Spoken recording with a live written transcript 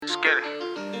get it.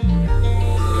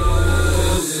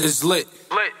 It's lit.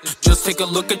 Just take a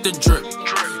look at the drip.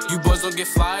 You boys don't get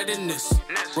fired in this.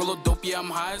 Roll a dope, yeah, I'm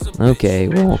high as a bitch. Okay,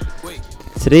 well,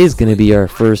 today's going to be our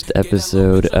first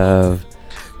episode of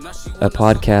a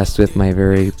podcast with my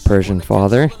very Persian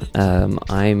father.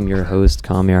 I'm your host,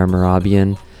 Kamiar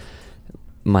Merabian.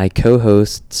 My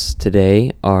co-hosts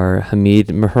today are Hamid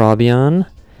Merabian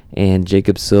and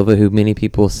Jacob Silva, who many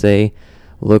people say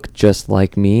look just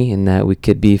like me and that we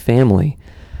could be family.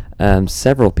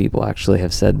 Several people actually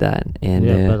have said that. And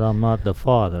but I'm not the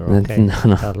father, okay? No.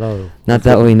 Hello. Not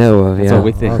that we know of, That's yeah. what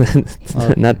we think.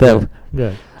 Okay. Not that.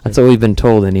 Good. That's what we've been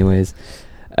told anyways.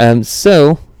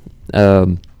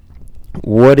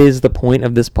 What is the point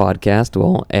of this podcast?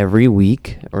 Well, every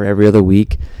week or every other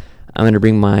week, I'm going to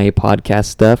bring my podcast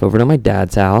stuff over to my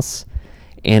dad's house,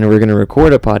 and we're going to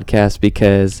record a podcast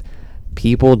because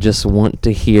people just want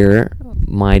to hear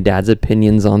my dad's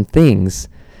opinions on things.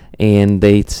 And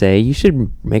they say, you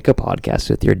should make a podcast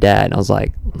with your dad. And I was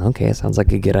like, okay, sounds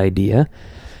like a good idea.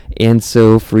 And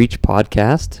so for each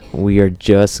podcast, we are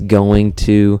just going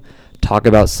to talk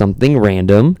about something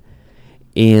random.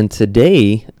 And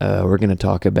today, we're going to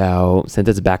talk about, since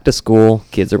it's back to school,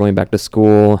 kids are going back to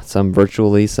school, some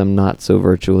virtually, some not so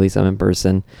virtually, some in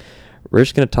person. We're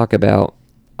just going to talk about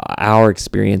our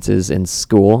experiences in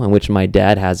school, in which my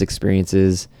dad has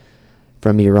experiences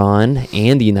from Iran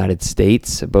and the United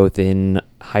States, both in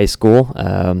high school,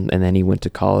 and then he went to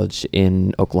college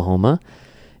in Oklahoma.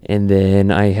 And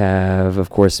then I have, of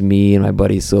course, me and my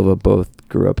buddy Silva both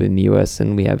grew up in the U.S.,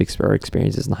 and we have our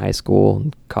experiences in high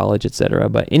school, college, etc.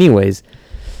 But anyways,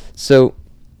 so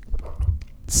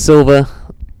Silva,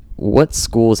 what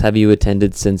schools have you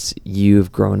attended since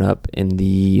you've grown up in the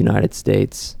United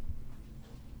States?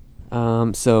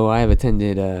 So I have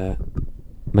attended, am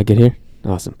I good here?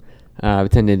 Awesome. I've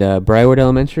attended Broward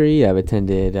Elementary. I've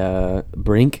attended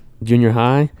Brink Junior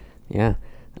High. Yeah.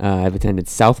 I've attended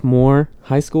Southmore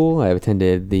High School. I've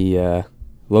attended the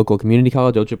local community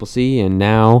college, OCCC, and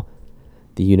now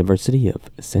the University of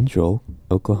Central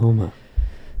Oklahoma.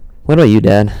 What about you,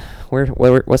 Dad?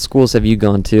 What schools have you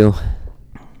gone to?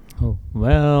 Oh,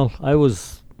 well, I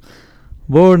was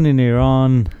born in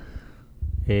Iran,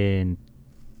 and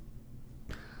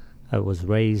I was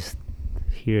raised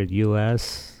here in the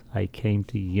U.S. I came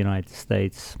to the United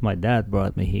States. My dad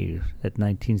brought me here at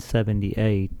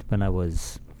 1978 when I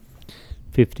was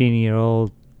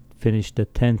 15-year-old, finished the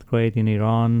 10th grade in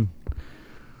Iran.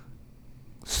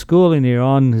 School in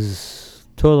Iran is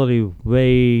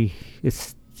totally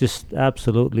it's just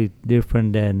absolutely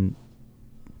different than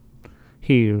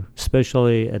here,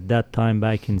 especially at that time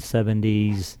back in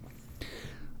 70s.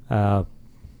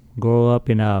 Grow up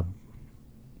in a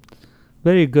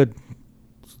very good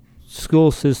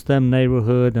school system,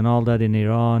 neighborhood, and all that in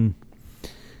Iran.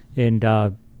 And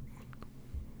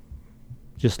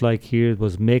just like here, it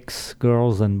was mixed,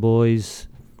 girls and boys.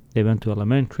 They went to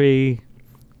elementary,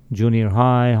 junior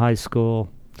high, high school,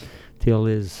 till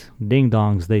his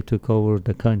ding-dongs, they took over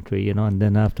the country, and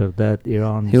then after that,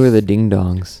 Iran. Who are the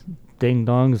ding-dongs?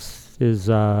 Ding-dongs is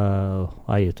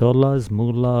ayatollahs,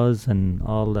 mullahs, and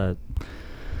all that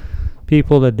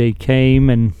people that they came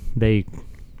and they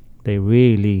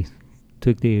really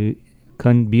took the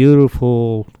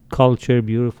beautiful culture,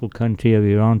 beautiful country of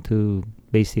Iran to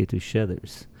basically to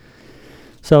shudders.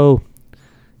 So,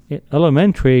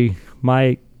 elementary,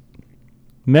 my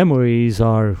memories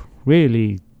are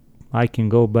really, I can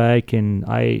go back and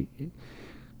I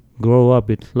grow up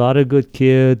with a lot of good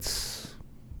kids,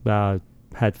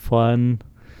 had fun,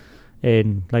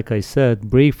 and like I said,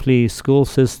 briefly, school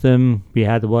system, we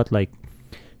had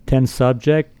 10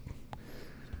 subjects.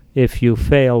 If you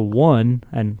fail one,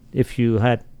 and if you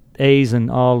had A's in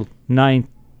all 9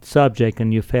 subjects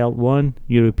and you failed one,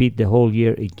 you repeat the whole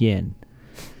year again.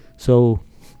 So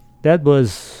that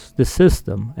was the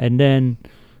system. And then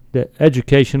the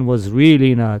education was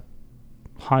really in a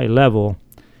high level.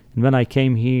 And when I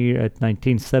came here at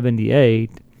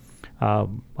 1978, I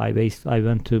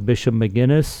went to Bishop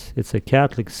McGuinness. It's a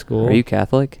Catholic school. Are you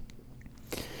Catholic?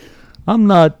 I'm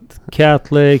not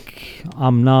Catholic.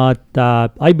 I'm not.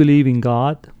 I believe in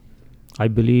God. I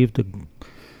believe that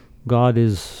God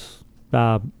is. We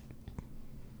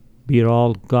are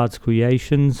all God's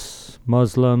creations.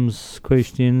 Muslims,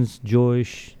 Christians,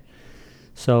 Jewish.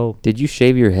 So. Did you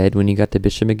shave your head when you got to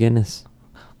Bishop McGuinness?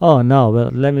 Oh no! Well,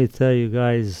 let me tell you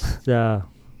guys.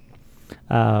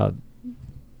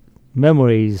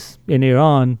 Memories in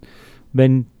Iran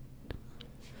when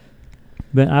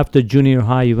after junior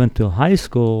high you went to high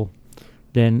school,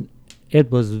 then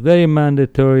it was very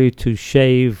mandatory to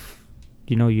shave,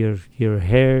 your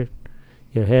hair,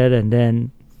 your head, and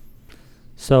then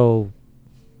So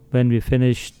when we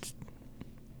finished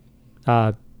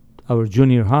our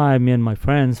junior high, me and my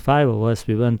friends, 5 of us,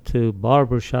 we went to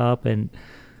barber shop and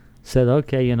said,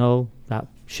 okay,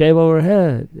 shave our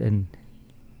head.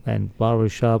 And barber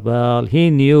shop, well, he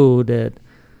knew that,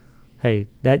 hey,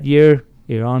 that year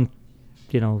Iran,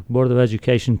 Board of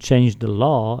Education changed the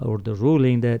law or the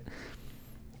ruling that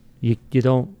you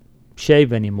don't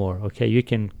shave anymore. Okay, you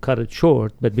can cut it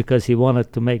short, but because he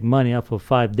wanted to make money off of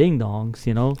 5 ding dongs,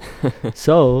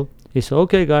 so he said,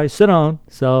 okay, guys, sit down.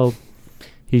 So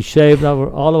he shaved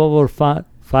all of our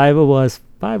 5 of us,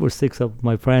 5 or 6 of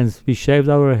my friends. We shaved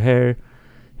our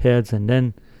heads, and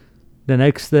then the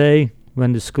next day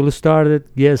when the school started,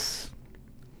 guess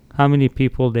how many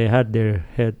people they had their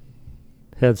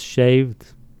heads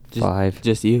shaved? 5.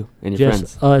 Just you and your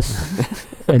Just friends. us.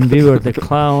 And we were the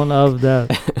clown of the,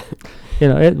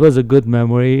 it was a good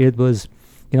memory. It was,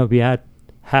 we had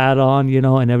hat on,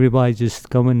 and everybody just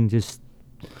come and just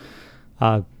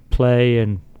play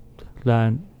and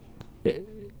learn.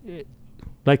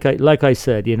 Like I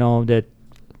said, that,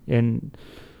 and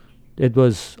it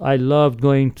was, I loved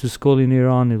going to school in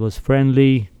Iran. It was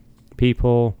friendly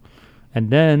people. But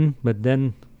then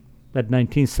at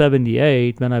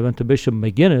 1978, when I went to Bishop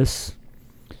McGinnis,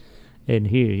 and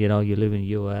here, you live in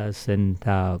U.S., and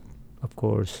of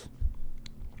course,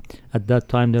 at that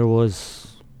time there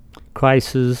was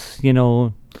crisis,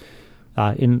 in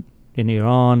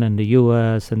Iran and the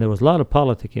U.S., and there was a lot of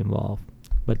politics involved.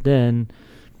 But then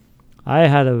I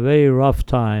had a very rough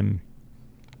time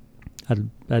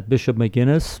at Bishop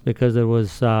McGinnis because there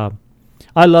was, I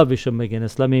love Bishop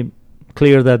McGinnis. Let me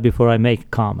clear that before I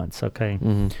make comments, okay?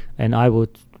 Mm-hmm. And I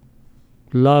would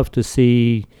love to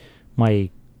see my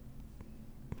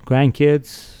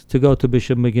grandkids to go to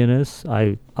Bishop McGinnis.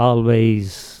 I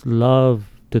always love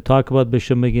to talk about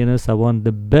Bishop McGinnis. I want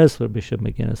the best for Bishop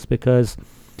McGinnis because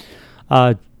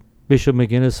Bishop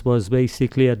McGinnis was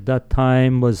basically at that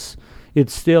time it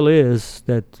still is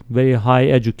that very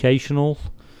high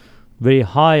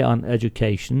on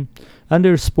education, and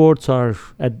their sports are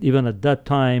even at that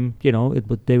time,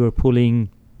 they were pulling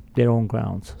their own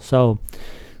grounds. So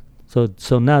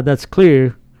now that's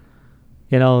clear,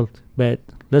 but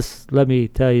let me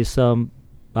tell you some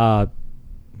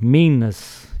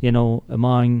meanness,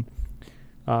 among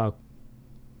a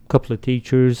couple of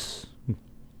teachers,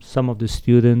 some of the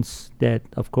students, that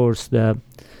of course the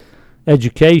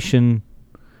education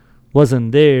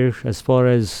wasn't there as far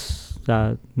as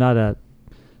not a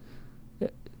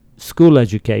school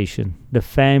education, the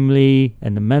family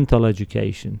and the mental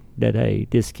education, that hey,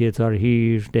 these kids are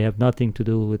here, they have nothing to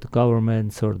do with the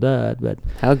governments or that. But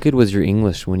How good was your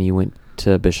English when you went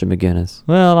to Bishop McGinnis?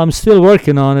 well, I'm still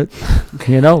working on it,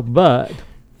 but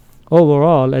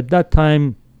overall at that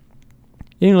time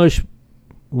English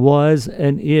was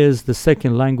and is the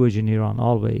second language in Iran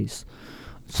always.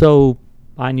 So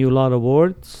I knew a lot of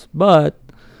words, but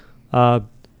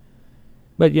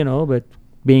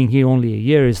being here only a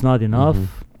year is not enough. Mhm.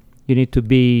 You need to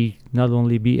not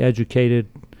only be educated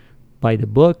by the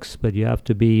books, but you have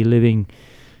to be living,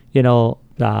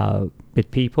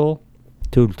 with people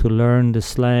to learn the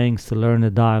slangs, to learn the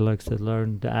dialects, to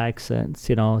learn the accents.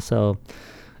 So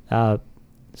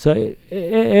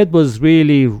it was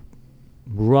really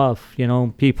rough.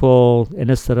 People,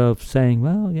 instead of saying,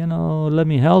 well, let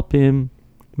me help him,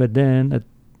 but then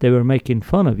they were making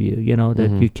fun of you.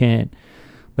 That Mhm. you can't.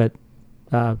 But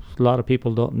a lot of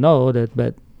people don't know that,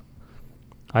 but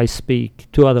I speak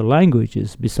 2 other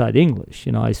languages beside English.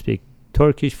 I speak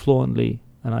Turkish fluently,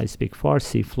 and I speak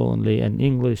Farsi fluently, and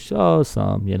English,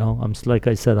 some, like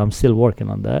I said, I'm still working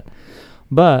on that.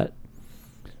 But,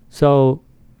 so,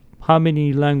 how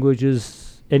many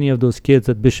languages any of those kids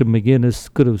at Bishop McGinnis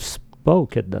could have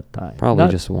spoke at that time? Probably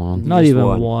just one. Not Just even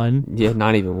one. one. Yeah,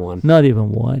 not even one. Not even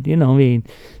one.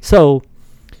 So,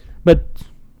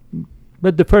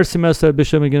 but the first semester at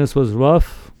Bishop McGinnis was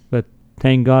rough, but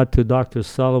thank God to Dr.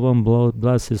 Sullivan,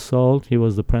 bless his soul. He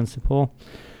was the principal.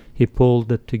 He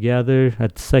pulled it together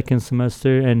at the second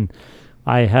semester, and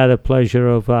I had a pleasure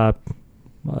of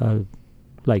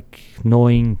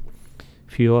knowing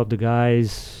a few of the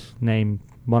guys. Named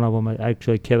one of them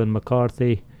actually Kevin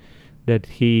McCarthy, that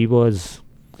he was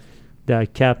the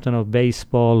captain of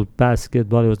baseball,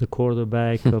 basketball. He was the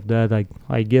quarterback of that.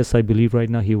 I believe right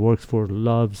now he works for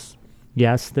Love's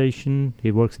gas station.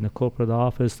 He works in the corporate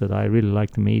office. That I really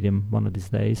like to meet him one of these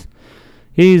days.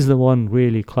 He's the one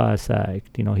really class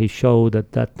act. He showed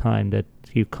at that time that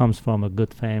he comes from a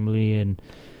good family, and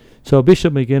so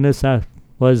Bishop McGinnis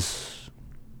was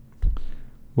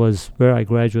where I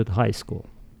graduated high school.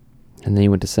 And then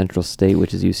you went to Central State,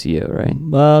 which is UCO, right?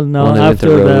 Well, no, Well, they went to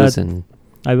after Rose that, and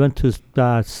I went to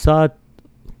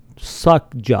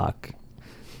South Jock,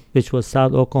 which was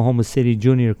South Oklahoma City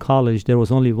Junior College. There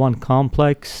was only one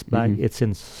complex. It's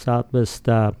in Southwest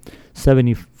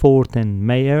 74th and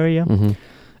May area. Mm-hmm.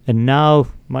 And now,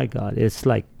 my God, it's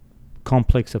like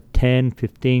complex of 10,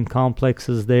 15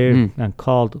 complexes there, and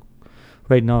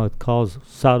right now it calls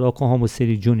South Oklahoma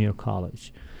City Junior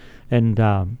College. And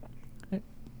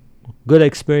good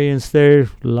experience there, a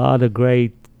lot of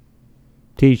great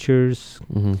teachers,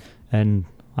 Mm-hmm. and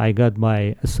I got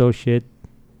my associate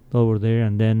over there,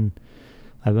 and then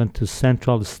I went to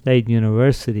Central State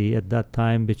University at that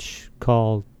time, which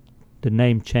called, the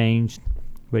name changed,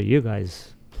 where you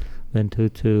guys went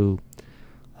to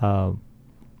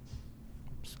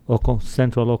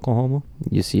Central Oklahoma,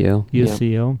 UCO.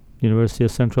 UCO, University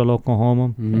of Central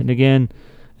Oklahoma. Mhm.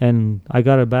 And I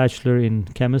got a bachelor in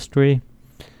chemistry.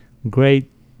 Great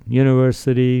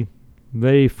university,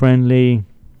 very friendly,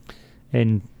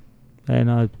 and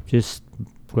I just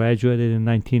graduated in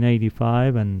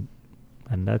 1985, and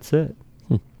that's it.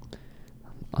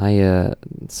 I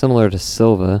similar to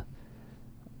Silva,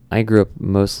 I grew up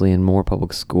mostly in Moore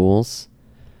Public Schools.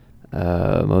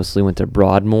 Mostly went to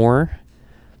Broadmoor,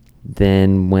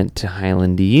 then went to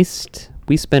Highland East.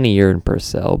 We spent a year in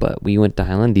Purcell, but we went to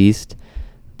Highland East,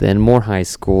 then Moore High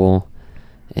School,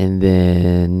 and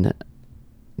then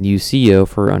UCO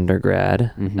for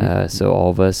undergrad. Mhm. So all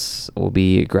of us will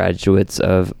be graduates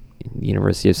of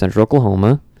University of Central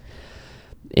Oklahoma.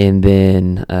 And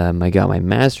then I got my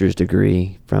master's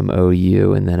degree from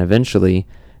OU, and then eventually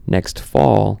next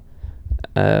fall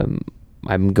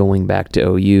I'm going back to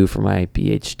OU for my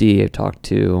PhD. I've talked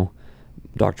to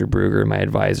Dr. Bruger, my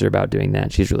advisor, about doing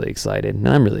that. She's really excited, and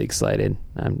I'm really excited.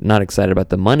 I'm not excited about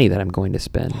the money that I'm going to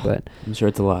spend, but I'm sure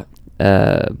it's a lot.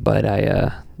 but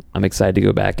I'm excited to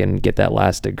go back and get that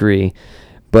last degree.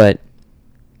 But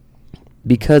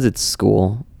because it's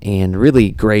school, and really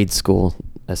grade school,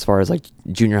 as far as like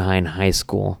junior high and high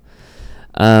school,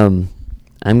 I'm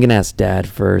gonna ask Dad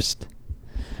first.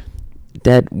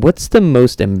 Dad, what's the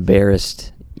most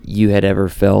embarrassed you had ever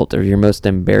felt, or your most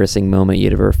embarrassing moment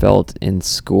you'd ever felt in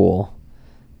school?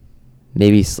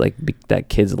 Maybe it's like that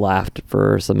kids laughed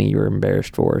for something you were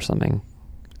embarrassed for or something.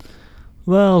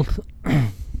 Well,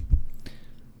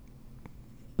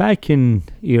 back in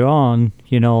Iran,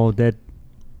 that,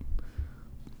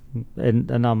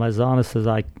 and I'm as honest as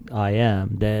I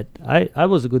am, that I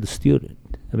was a good student.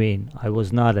 I mean, I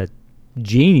was not a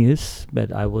genius,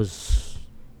 but I was,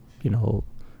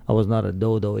 I was not a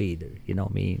dodo either. You know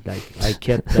me, like I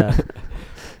kept.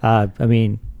 I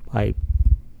mean, I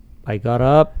got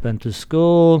up, went to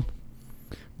school.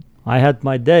 I had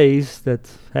my days that,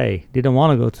 hey, didn't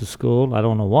want to go to school. I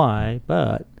don't know why,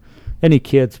 but any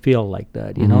kids feel like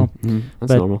that, you know. Mhm.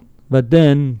 That's normal. But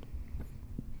then,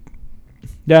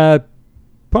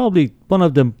 probably one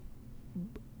of the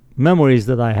memories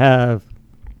that I have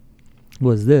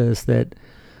was this, that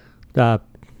the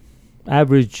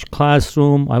average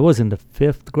classroom, I was in the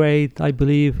 5th grade, I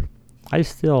believe. I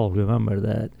still remember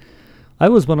that. I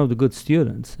was one of the good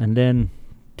students, and then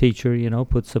teacher,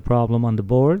 puts a problem on the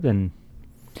board, and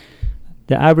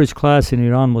the average class in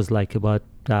Iran was like about,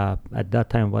 at that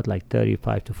time, like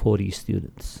 35 to 40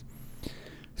 students.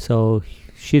 So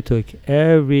she took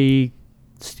every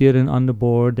student on the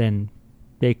board, and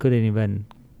they couldn't even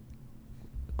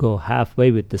go halfway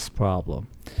with this problem.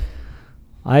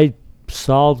 I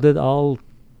solved it all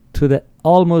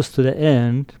almost to the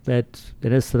end, but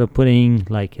instead of putting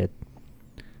like a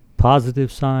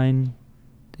positive sign,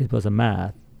 it was a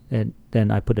math, and then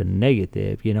I put a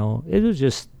negative. It was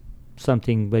just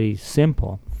something very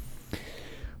simple.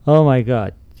 Oh my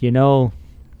God,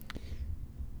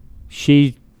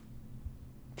 she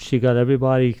got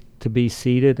everybody to be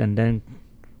seated, and then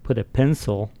put a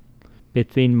pencil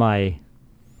between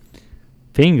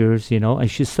fingers, and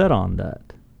she sat on that.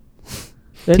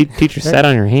 Teacher sat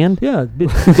on your hand? Yeah,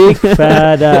 big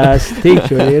fat ass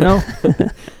teacher,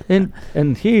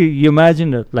 and here you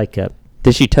imagine it like a.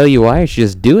 Did she tell you why, or she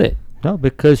just do it? No,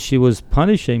 because she was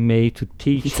punishing me to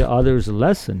teach the others a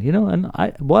lesson, and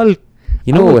what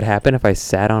would happen if I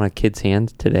sat on a kid's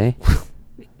hand today?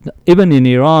 Even in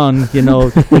Iran,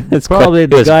 It's probably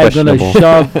the was guy gonna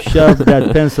questionable. shove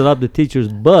that pencil up the teacher's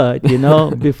butt,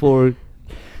 before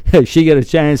she get a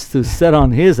chance to sit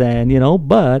on his hand,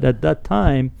 But at that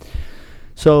time,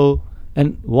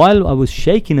 and while I was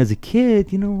shaking as a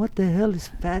kid, what the hell is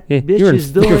fat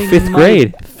bitches doing? You're in 5th my-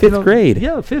 grade. 5th grade.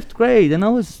 Yeah, 5th grade, and I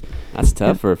was. That's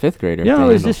tough for a 5th grader. Yeah, to I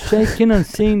was handle. just shaking and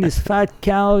seeing this fat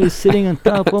cow is sitting on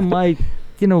top of my,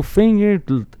 finger.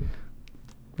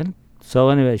 And so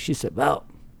anyway, she said, well,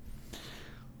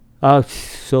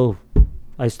 so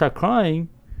I start crying.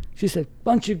 She said,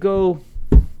 "Why don't you go,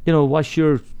 wash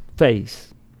your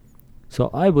face?" So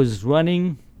I was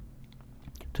running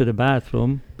to the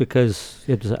bathroom because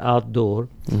it was outdoor,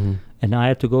 and I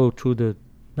had to go through the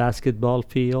basketball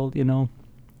field,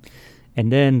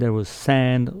 and then there was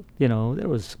sand, there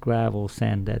was gravel,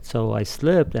 sand that. So I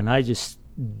slipped and I just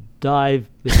dived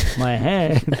with my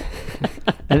hand,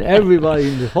 and everybody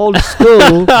in the whole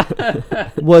school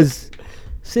was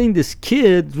seeing this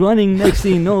kid running next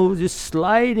thing you know, just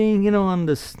sliding, on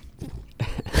this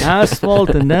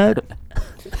asphalt and that.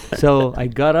 So I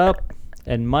got up,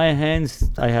 and my hands,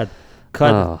 I had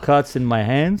cuts in my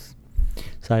hands.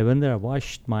 So I went there, I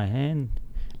washed my hand,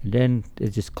 and then it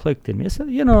just clicked in me. So,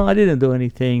 I didn't do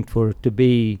anything for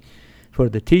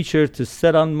the teacher to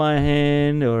sit on my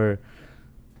hand or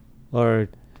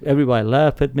everybody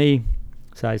laughed at me.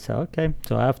 So I said, okay.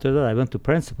 So after that, I went to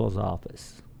principal's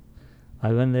office.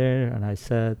 I went there and I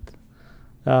said,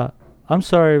 I'm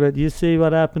sorry, but you see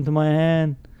what happened to my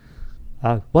hand?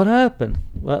 What happened?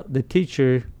 Well, the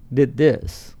teacher did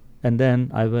this. And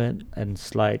then I went and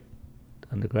slid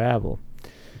on the gravel.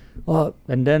 Well,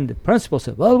 and then the principal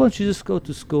said, well, why don't you just go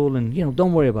to school and,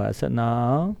 don't worry about it. I said,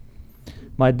 no,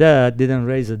 my dad didn't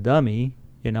raise a dummy,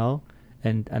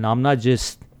 and I'm not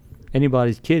just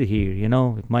anybody's kid here,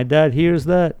 If my dad hears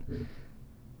that,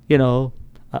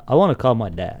 I want to call my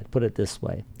dad, put it this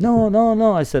way.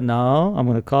 No. I said, no, I'm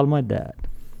going to call my dad.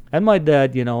 And my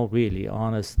dad, really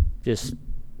honest, just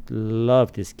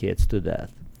loved his kids to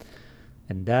death.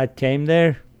 And dad came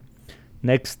there.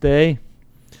 Next day,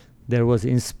 there was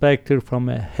inspector from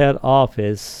a head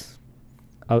office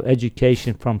of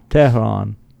education from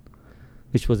Tehran,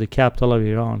 which was the capital of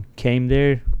Iran, came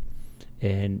there,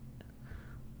 and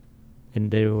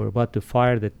they were about to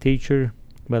fire the teacher.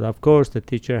 But of course, the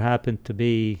teacher happened to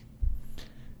be,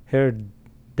 her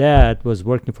dad was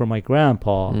working for my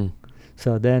grandpa.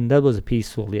 So then that was a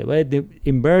peaceful day. But the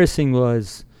embarrassing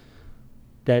was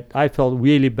that I felt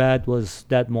really bad was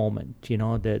that moment,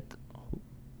 that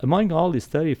among all these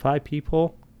 35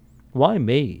 people, why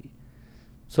me?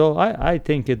 So I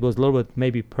think it was a little bit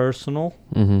maybe personal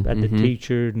that the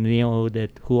teacher knew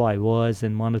that who I was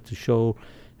and wanted to show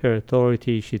her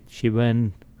authority. She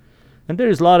went. And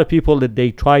there's a lot of people that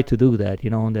they try to do that,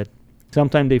 that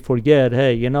sometimes they forget,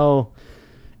 hey,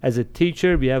 as a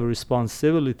teacher, we have a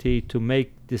responsibility to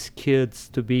make these kids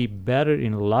to be better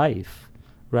in life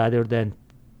rather than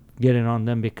getting on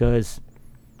them because,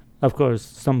 of course,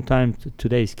 sometimes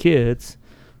today's kids,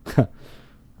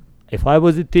 if I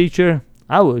was a teacher,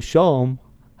 I would show them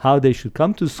how they should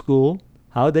come to school,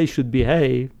 how they should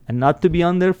behave, and not to be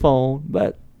on their phone,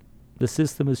 but the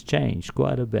system has changed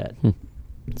quite a bit.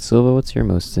 Silva, what's your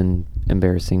most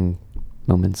embarrassing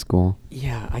moment in school?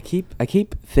 Yeah, I keep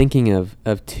thinking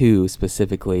of two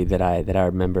specifically that I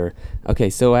remember. Okay,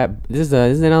 so this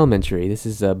is an elementary. This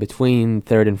is between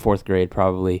 3rd and 4th grade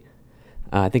probably.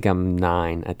 I think I'm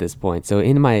 9 at this point. So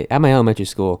at my elementary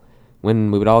school,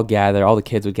 when we would all gather, all the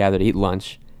kids would gather to eat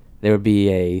lunch, there would be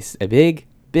a big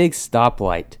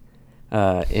stoplight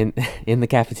in the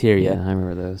cafeteria. Yeah, I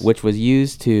remember those. Which was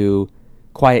used to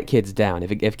quiet kids down.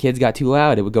 If kids got too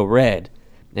loud, it would go red,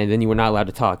 and then you were not allowed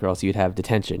to talk, or else you'd have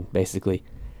detention, basically.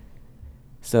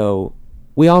 So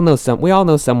we all know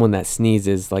someone that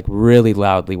sneezes like really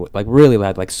loudly,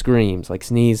 like screams, like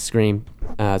sneeze, scream.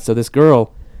 So this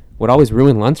girl would always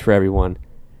ruin lunch for everyone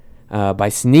by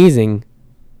sneezing,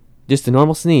 just a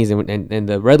normal sneeze, and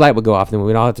the red light would go off, and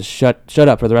we'd all have to shut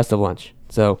up for the rest of lunch.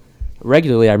 So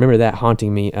regularly, I remember that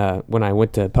haunting me when I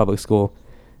went to public school.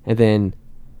 And then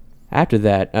after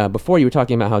that, before you were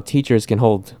talking about how teachers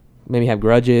can maybe have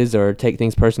grudges or take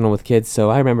things personal with kids. So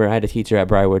I remember I had a teacher at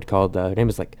Briarwood called, her name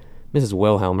was like Mrs.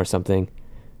 Wilhelm or something.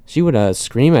 She would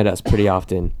scream at us pretty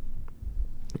often.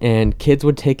 And kids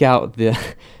would take out the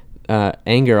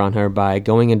anger on her by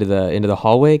going into the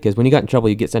hallway, because when you got in trouble,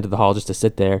 you get sent to the hall just to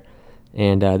sit there.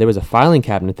 And there was a filing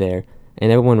cabinet there,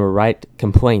 and everyone would write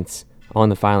complaints on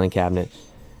the filing cabinet.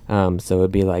 So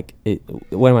it'd be like,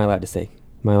 what am I allowed to say?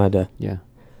 Am I allowed to? Yeah.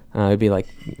 It'd be like,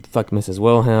 fuck Mrs.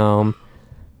 Wilhelm.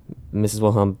 Mrs.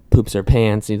 Wilhelm poops her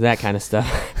pants, that kind of stuff.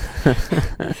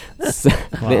 So,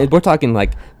 wow. We're talking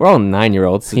like, we're all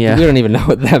 9-year-olds. So yeah. We don't even know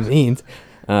what that means.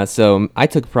 So I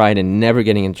took pride in never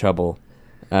getting in trouble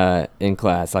in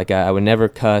class. Like I would never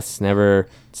cuss, never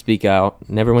speak out,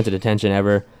 never went to detention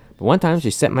ever. But one time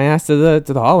she sent my ass to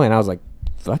the hallway, and I was like,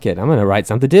 fuck it, I'm going to write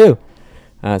something to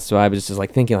do. So I was just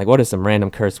like thinking, like, what are some random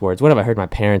curse words? What have I heard my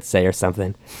parents say or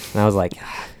something? And I was like,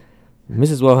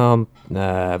 Mrs. Wilhelm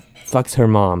fucks her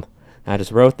mom. I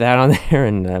just wrote that on there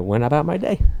and went about my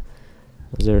day.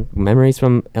 Those are memories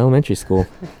from elementary school.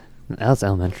 That was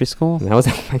elementary school? And that was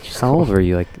elementary school. How old were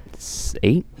you? Like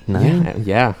 8, 9?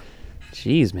 Yeah.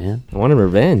 Jeez, man. I wanted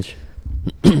revenge.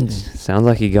 Sounds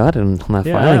like you got it on that I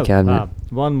filing have, cabinet.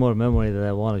 one more memory that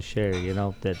I want to share.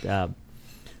 That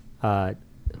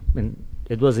and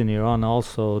it was in Iran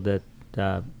also that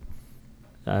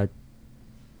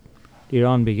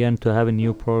Iran began to have a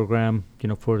new program.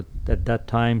 For at that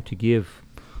time to give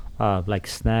like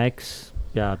snacks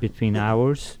between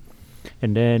hours,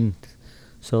 and then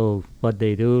so what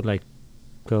they do, like,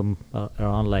 come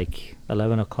around like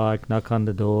 11 o'clock, knock on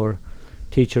the door,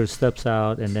 teacher steps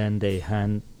out, and then they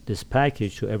hand this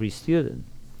package to every student.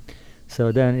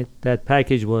 So then that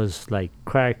package was like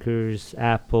crackers,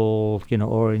 apple,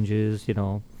 oranges,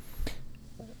 orange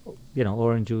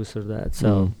juice or that.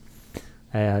 So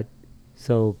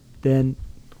so then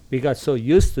we got so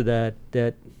used to that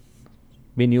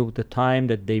we knew the time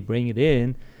that they bring it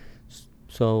in.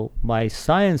 So my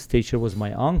science teacher was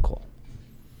my uncle.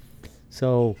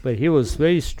 So, but he was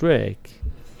very strict.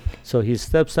 So he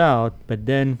steps out, but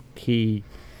then he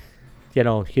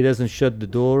doesn't shut the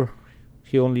door.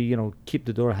 He only, keep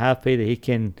the door halfway that he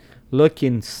can look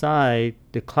inside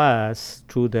the class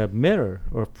through the mirror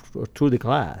or through the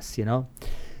glass,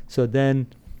 So then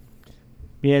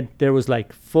there was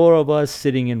like 4 of us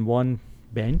sitting in one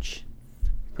bench.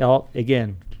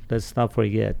 Again, let's not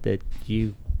forget that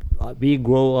we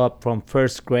grow up from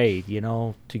first grade,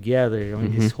 together.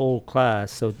 This whole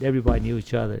class, so everybody knew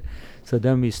each other. So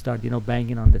then we start,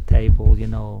 banging on the table,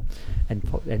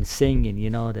 and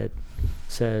singing, that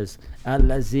says,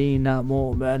 "Allazina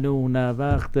mu'minuna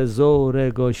waqt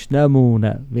zore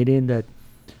goshnamuna," meaning that,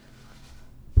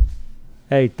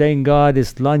 hey, thank God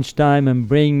it's lunchtime and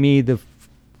bring me the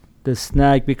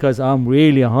snack because I'm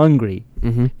really hungry.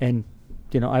 And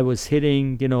I was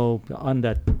hitting, on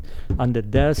the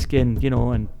desk, and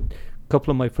and a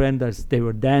couple of my friends, they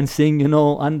were dancing,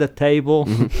 on the table,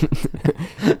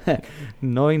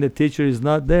 knowing the teacher is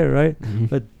not there, right?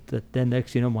 But then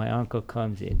next, my uncle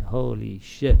comes in. Holy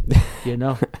shit, Do you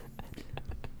know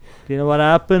what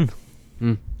happened?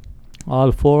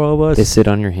 All 4 of us. They sit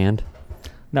on your hand?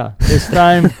 No, this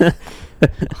time,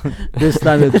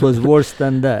 it was worse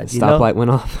than that. Stoplight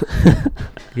went off.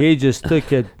 He just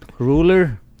took a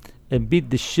ruler and beat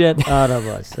the shit out of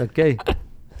us. Okay,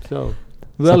 so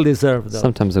well deserved though.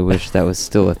 Sometimes I wish that was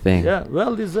still a thing. Yeah,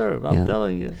 well deserved. I'm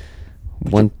telling you.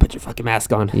 Put your fucking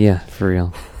mask on. Yeah, for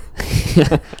real.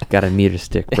 Got a meter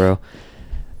stick, bro.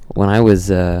 When I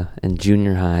was in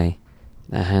junior high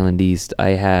at Highland East,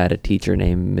 I had a teacher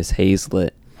named Miss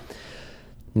Hazlett.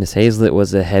 Miss Hazlett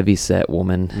was a heavy-set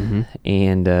woman,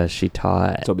 and she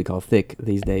taught... That's what we call thick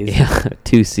these days. Yeah,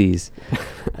 2 C's.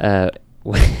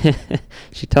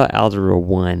 She taught Algebra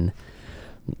 1,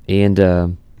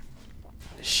 and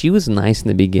she was nice in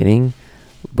the beginning,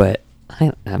 but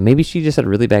maybe she just had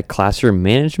really bad classroom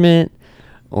management,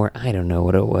 or I don't know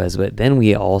what it was, but then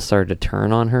we all started to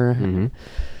turn on her, and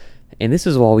this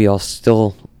is while we all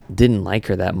still didn't like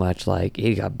her that much. Like,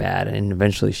 it got bad, and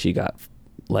eventually she got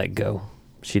let go.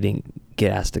 She didn't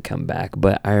get asked to come back,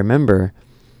 but I remember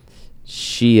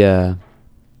she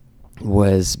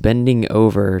was bending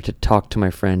over to talk to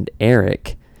my friend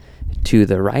Eric to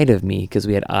the right of me, because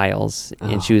we had aisles,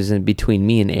 and she was in between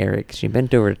me and Eric. She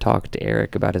bent over to talk to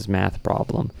Eric about his math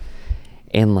problem,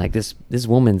 and like this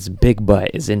woman's big butt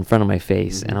is in front of my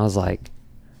face, and I was like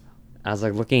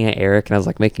looking at Eric, and I was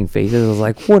like making faces. I was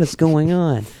like, what is going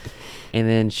on? And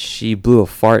then she blew a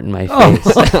fart in my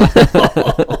face.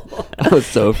 I was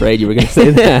so afraid you were going to say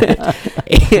that.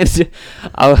 And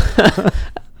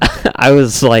I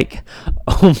was like,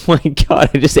 oh my God,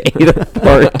 I just ate a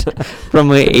fart from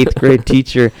my 8th grade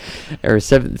teacher, or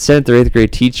 7th or 8th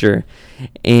grade teacher.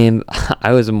 And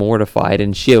I was mortified,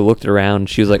 and she had looked around.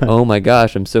 She was like, oh my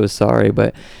gosh, I'm so sorry.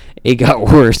 But it got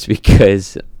worse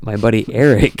because my buddy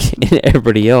Eric and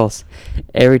everybody else,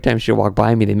 every time she walked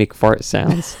by me, they make fart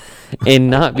sounds. And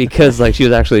not because like she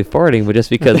was actually farting, but just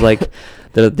because like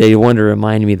they wanted to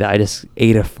remind me that I just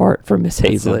ate a fart from Miss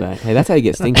Hazlett. So hey, that's how you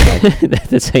get stink bug.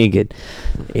 That's how you get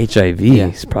HIV.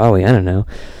 Yeah. Probably, I don't know.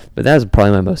 But that was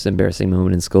probably my most embarrassing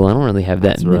moment in school. I don't really have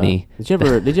that many. Did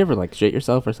you ever like shit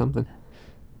yourself or something?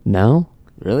 No.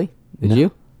 Really? Did No.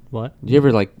 you? What? Did you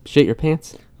ever like shit your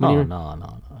pants? No.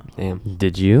 Damn.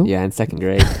 Did you? Yeah, in 2nd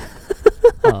grade.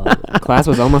 Class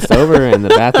was almost over and the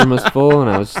bathroom was full, and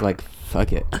I was just like,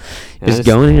 fuck it. Just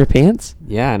going in your pants?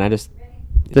 Yeah, and I just...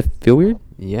 Did it feel weird?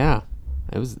 Yeah.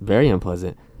 It was very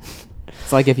unpleasant.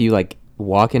 It's like if you like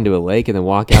walk into a lake and then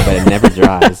walk out, but it never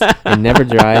dries. It never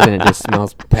dries, and it just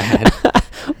smells bad.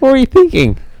 What were you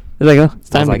thinking? It's like, oh, it's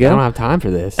time to I go. don't have time for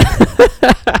this.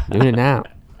 Doing it now.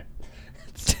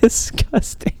 It's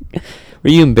disgusting. Were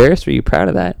you embarrassed? Were you proud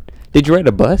of that? Did you ride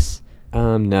a bus?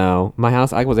 No. My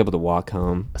house, I was able to walk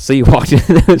home. So you walked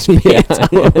into those Yeah, pants all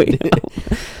the way I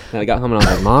home. And I got home and I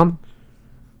was like, Mom,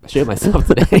 I shit myself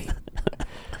today.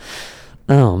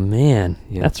 Oh man,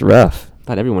 Yeah. that's rough.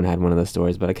 Thought everyone had one of those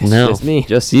stories, but I guess No, it's just me.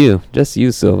 just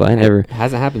you, Silva. I never. It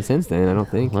hasn't happened since then, I don't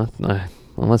think.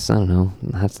 Unless I don't know,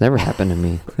 that's never happened to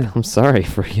me. I'm sorry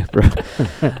for you, bro.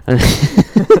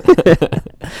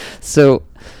 So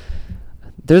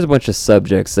there's a bunch of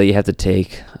subjects that you have to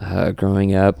take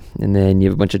growing up, and then you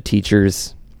have a bunch of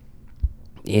teachers.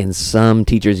 And some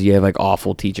teachers, you have like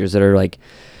awful teachers that are like,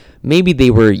 maybe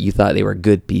you thought they were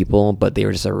good people, but they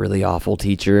were just a really awful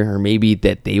teacher, or maybe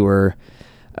that they were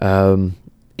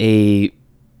a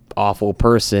awful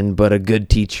person but a good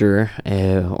teacher,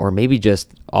 or maybe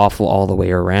just awful all the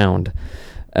way around.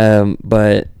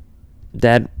 But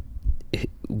that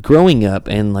growing up,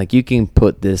 and like you can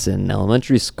put this in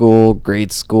elementary school,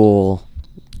 grade school,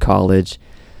 college.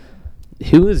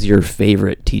 Who is your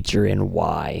favorite teacher and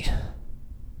why?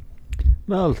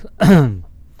 Well,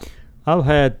 I've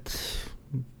had,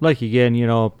 like again,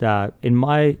 in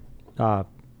my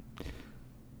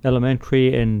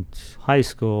elementary and high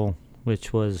school,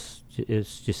 which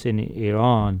is just in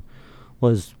Iran,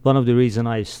 was one of the reason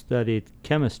I studied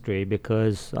chemistry,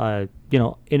 because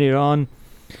in Iran,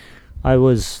 I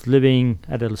was living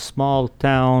at a small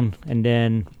town, and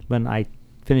then when I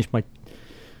finished my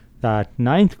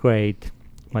ninth grade,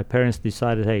 my parents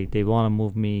decided, hey, they want to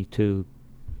move me to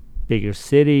bigger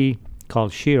city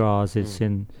called Shiraz. It's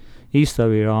in east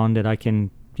of Iran, that I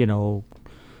can,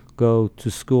 go to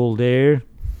school there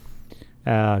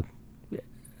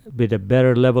with a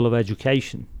better level of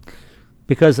education.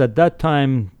 Because at that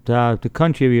time, the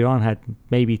country of Iran had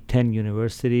maybe 10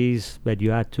 universities, but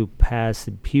you had to pass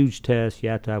a huge test, you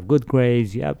had to have good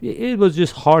grades, it was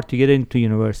just hard to get into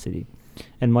university.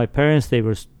 And my parents, they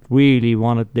really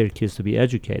wanted their kids to be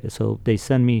educated, so they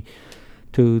sent me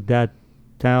to that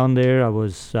town there. I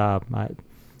was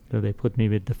they put me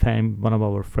with one of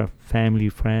our family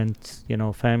friends,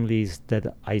 families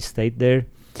that I stayed there.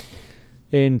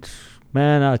 And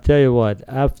man, I'll tell you what,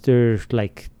 after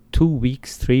like 2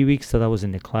 weeks, 3 weeks that I was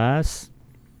in the class,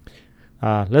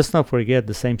 let's not forget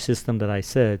the same system that I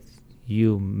said.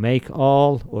 You make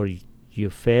all, or you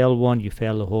fail one, you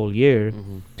fail the whole year.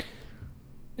 Mm-hmm.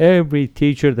 Every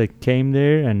teacher that came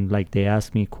there, and like they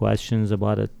asked me questions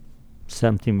about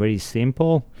something very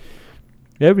simple,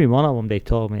 every one of them, they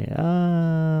told me,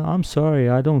 I'm sorry,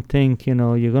 I don't think, you're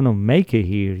going to make it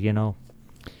here.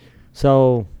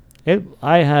 So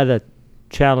I had a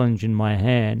challenge in my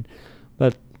hand,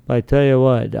 but I tell you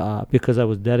what, because I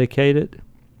was dedicated,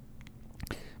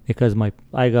 because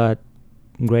I got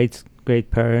great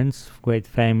parents, great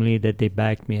family, that they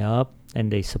backed me up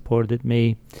and they supported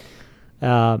me.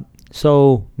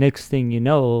 So next thing you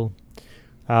know,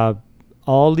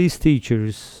 all these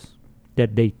teachers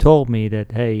that they told me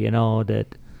that, hey, that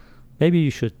maybe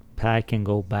you should pack and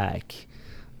go back.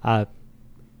 At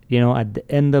the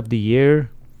end of the year,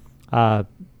 in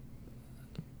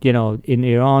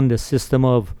Iran, the system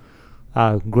of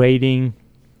grading,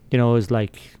 is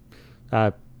like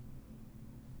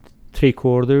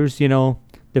 3/4,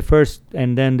 the first,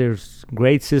 and then there's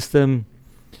grade system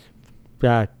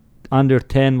that under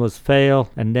 10 was fail,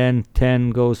 and then 10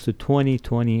 goes to 20,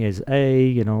 20 is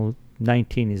A,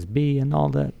 19 is B, and all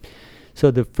that. So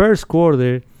the first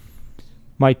quarter,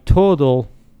 my total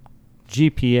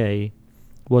GPA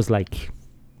was like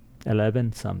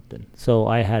 11 something. So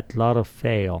I had a lot of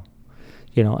fail,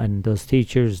 and those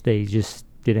teachers, they just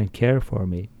didn't care for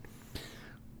me.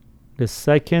 The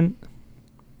second,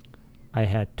 I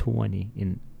had 20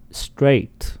 in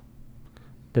straight.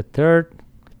 The third,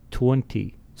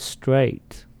 20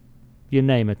 straight. You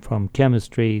name it, from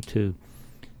chemistry to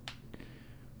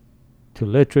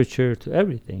literature to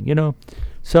everything,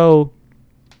 So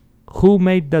who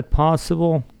made that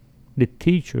possible? The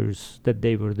teachers that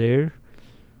they were there.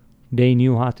 They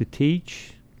knew how to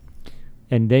teach,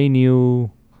 and they knew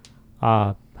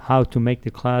how to make the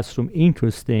classroom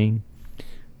interesting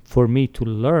for me to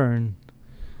learn,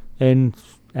 and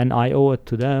I owe it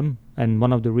to them. And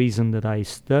one of the reasons that I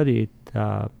studied,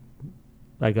 I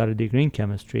got a degree in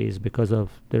chemistry, is because of,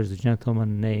 there's a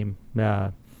gentleman named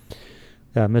Mr.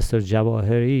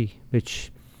 Jawahiri,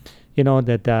 which,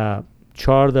 that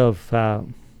chart of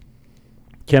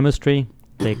chemistry,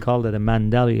 they call it a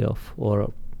Mendeleev,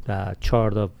 or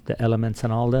chart of the elements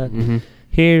and all that. Mm-hmm.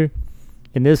 Here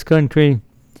in this country,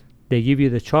 they give you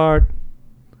the chart.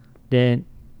 Then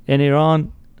in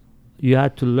Iran, you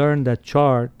had to learn that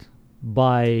chart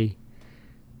by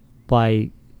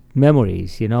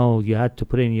memories. You had to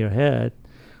put it in your head.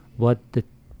 what the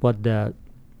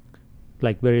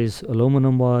like where his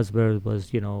aluminum was, where it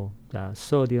was,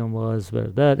 sodium was, where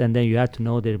that, and then you had to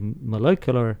know their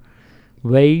molecular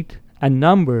weight and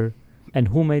number, and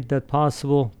who made that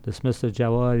possible. This Mr.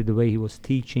 Jawari, the way he was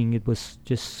teaching, it was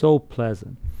just so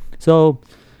pleasant. So,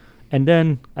 and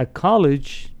then at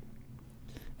college,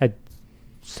 at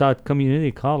South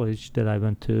Community College that I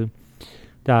went to,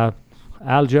 the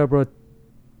algebra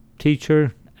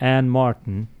teacher, Ann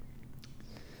Martin,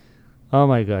 oh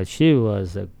my God, she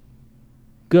was a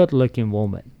good-looking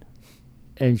woman.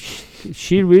 And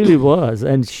she really was.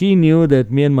 And she knew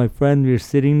that me and my friend were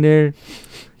sitting there.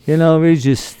 We're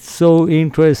just so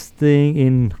interesting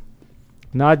in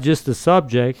not just the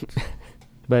subject,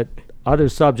 but other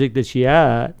subject that she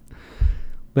had.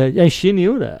 And she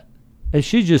knew that. And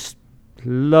she just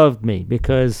loved me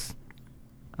because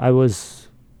I was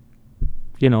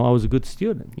a good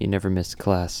student. You never missed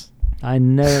class. I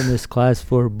never missed class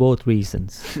for both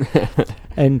reasons.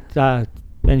 And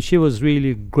she was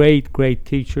really great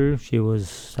teacher. She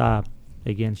was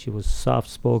she was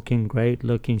soft-spoken,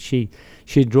 great-looking. She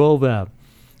drove I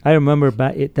remember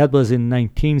that was in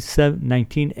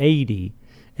 1980,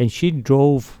 and she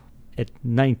drove at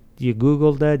night. You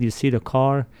Google that, you see the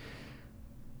car,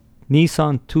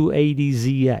 Nissan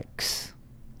 280ZX.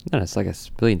 No, it's like a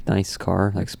really nice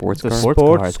car, like sports car.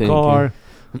 Sports car.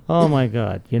 Oh my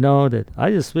God! That I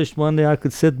just wished one day I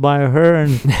could sit by her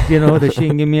and that she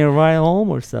can give me a ride home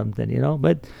or something.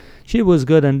 But she was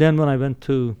good. And then when I went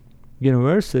to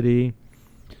university,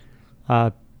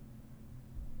 I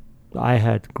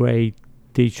had great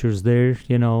teachers there.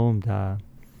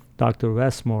 Dr.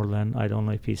 Westmoreland. I don't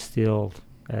know if he's still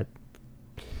at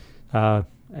the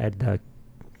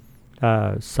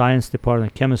science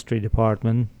department, chemistry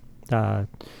department. Dr.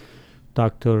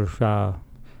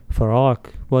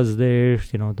 Farag was there,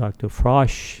 Dr.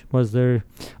 Frosch was there.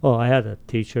 Oh, I had a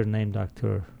teacher named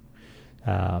Dr.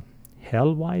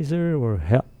 Hellweiser or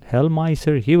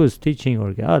Hellmeiser. He was teaching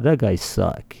that guy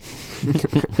sucked.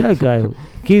 That guy,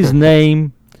 his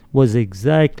name was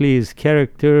exactly his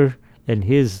character and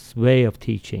his way of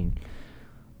teaching.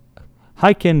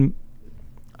 How can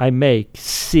I make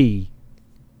C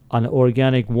on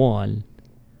organic 1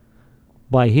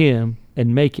 by him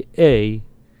and make A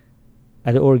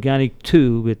at organic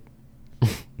 2 with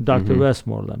Dr.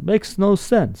 Westmoreland? Makes no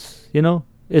sense,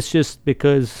 It's just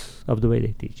because of the way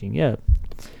they're teaching. Yeah,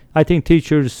 I think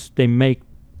teachers, it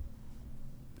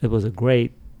was a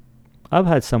great, I've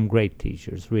had some great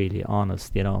teachers, really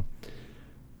honest,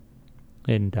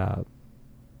 And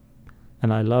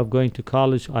I love going to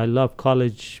college. I love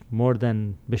college more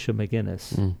than Bishop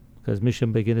McGuinness. Because Bishop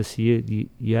McGuinness,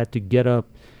 you had to get up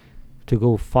to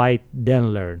go fight,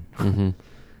 then learn.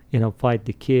 Fight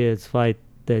the kids, fight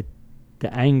the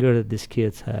anger that these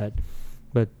kids had.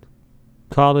 But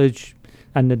college,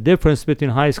 and the difference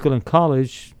between high school and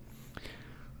college,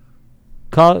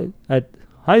 at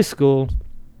high school,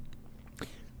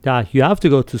 you have to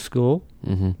go to school,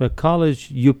 but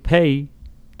college, you pay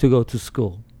to go to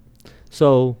school.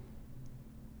 So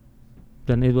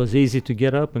then it was easy to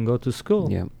get up and go to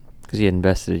school. Yeah. Because you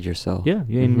invested yourself. Yeah,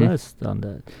 you invest on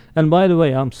that. And by the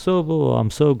way, I'm so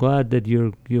glad that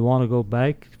you want to go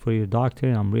back for your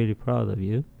doctorate. I'm really proud of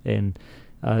you. And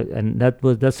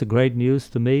that's a great news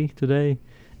to me today.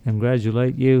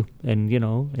 Congratulate you.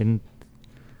 And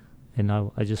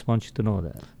I just want you to know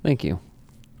that. Thank you.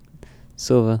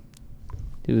 Silva,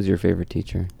 who was your favorite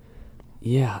teacher?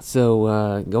 Yeah,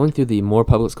 so going through the Moore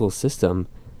public school system,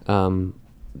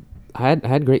 I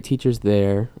had great teachers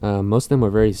there. Most of them were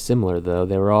very similar, though.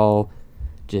 They were all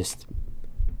just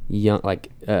young,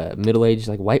 like middle-aged,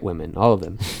 like white women, all of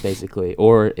them, basically.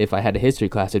 Or if I had a history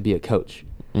class, it'd be a coach.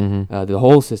 The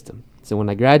whole system. So when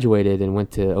I graduated and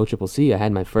went to OCCC, I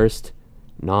had my first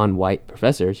non-white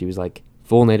professor. She was like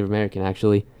full Native American,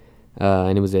 actually.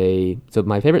 And it was so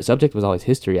my favorite subject was always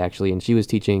history, actually. And she was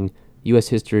teaching U.S.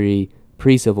 history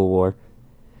pre-Civil War.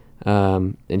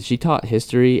 And she taught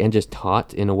history and just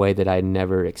taught in a way that I'd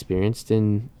never experienced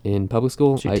in public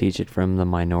school. She teach it from the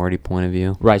minority point of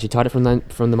view. Right, she taught it from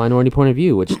the minority point of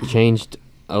view, which changed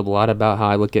a lot about how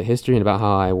I look at history and about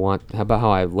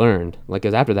how I learned. Like,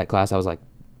 'cause after that class, I was like,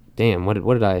 damn, what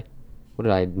did I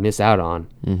miss out on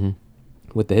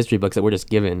with the history books that were just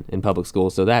given in public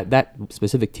school? So that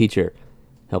specific teacher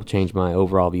helped change my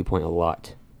overall viewpoint a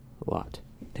lot. I've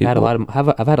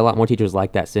had a lot more teachers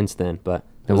like that since then, but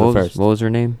that was the first. What was her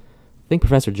name? I think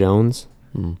Professor Jones.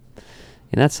 And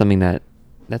that's something that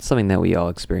we all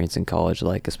experience in college,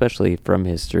 like especially from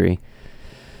history.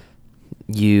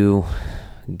 You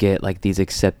get like these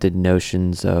accepted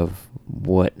notions of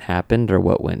what happened or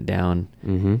what went down,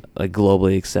 like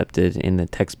globally accepted in the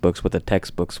textbooks, what the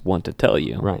textbooks want to tell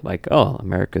you. Right. Like, oh,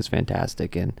 America's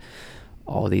fantastic and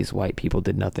all these white people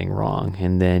did nothing wrong.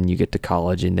 And then you get to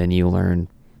college and then you learn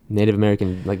Native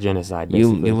American like genocide.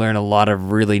 Basically. you learn a lot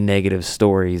of really negative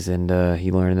stories, and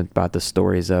you learn about the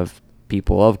stories of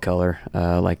people of color,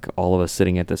 like all of us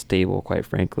sitting at this table, quite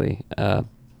frankly.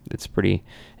 It's pretty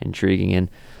intriguing. And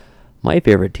my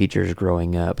favorite teachers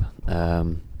growing up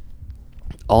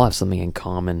all have something in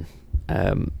common.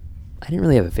 I didn't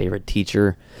really have a favorite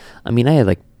teacher. I mean, I had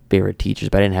like favorite teachers,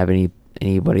 but I didn't have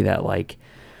anybody that like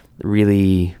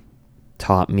really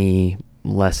taught me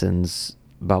lessons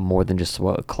about more than just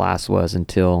what class was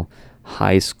until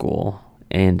high school.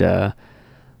 And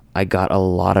I got a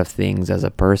lot of things as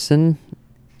a person,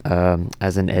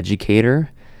 as an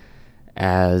educator,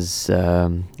 as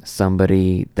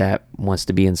somebody that wants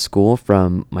to be in school,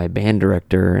 from my band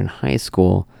director in high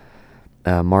school,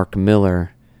 Mark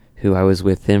Miller, who I was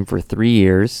with him for 3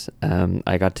 years.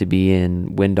 I got to be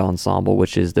in Wind Ensemble,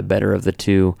 which is the better of the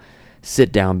two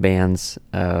sit-down bands.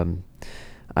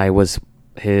 I was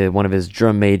one of his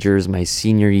drum majors my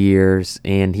senior years,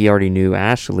 and he already knew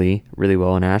Ashley really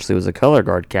well, and Ashley was a color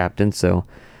guard captain, so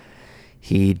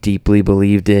he deeply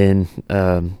believed in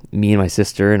me and my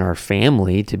sister and our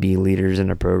family to be leaders in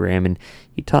a program, and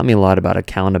he taught me a lot about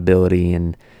accountability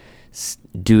and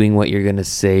doing what you're going to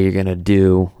say you're going to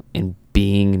do, and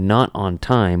being not on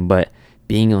time, but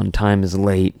being on time is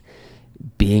late,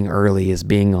 being early is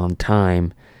being on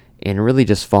time, and really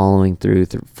just following through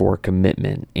for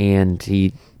commitment and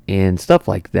stuff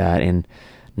like that, and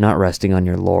not resting on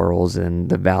your laurels, and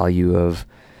the value of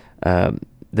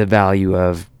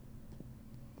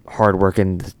hard work,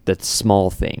 and the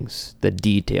small things, the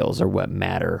details are what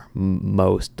matter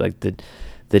most. Like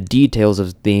the details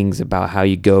of things about how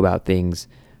you go about things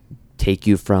take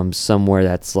you from somewhere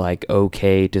that's like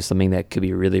okay to something that could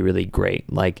be really, really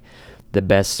great. Like the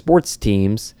best sports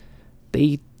teams,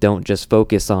 they don't just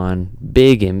focus on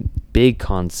big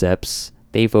concepts.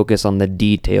 They focus on the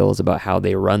details about how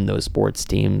they run those sports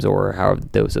teams, or how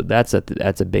those. So that's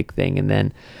a big thing. And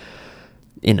then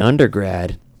in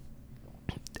undergrad,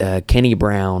 Kenny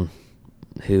Brown,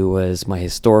 who was my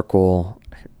historical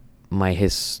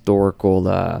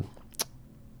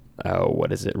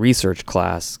research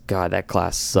class. God, that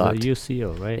class sucked.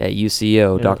 UCO, right? At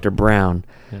UCO, Yeah. Dr. Brown.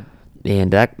 Yeah.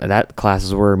 And that class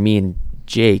is where me and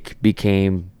Jake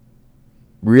became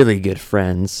really good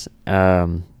friends.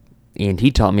 And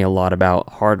he taught me a lot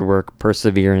about hard work,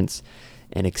 perseverance,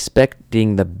 and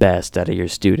expecting the best out of your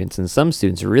students. And some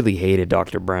students really hated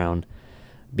Dr. Brown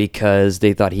because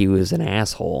they thought he was an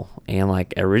asshole. And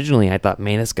like originally I thought,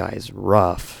 man, this guy's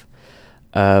rough.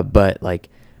 But like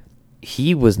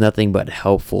he was nothing but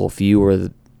helpful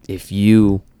if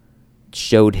you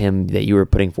showed him that you were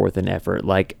putting forth an effort.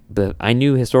 Like I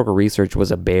knew historical research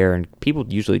was a bear, and people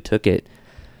usually took it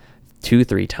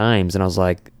 2-3 times, and I was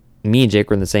like, me and Jake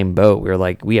were in the same boat. We were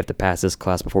like, we have to pass this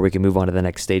class before we can move on to the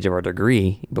next stage of our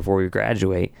degree, before we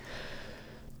graduate.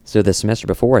 So the semester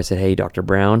before, I said, hey, Dr.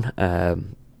 Brown,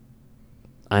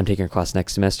 I'm taking a class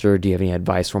next semester. Do you have any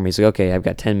advice for me? He's like, okay, I've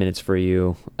got 10 minutes for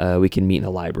you. We can meet in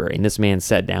the library. And this man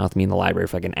sat down with me in the library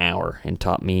for like an hour and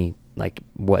taught me like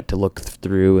what to look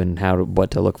through and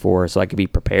what to look for so I could be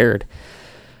prepared.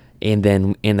 And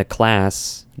then in the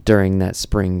class during that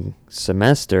spring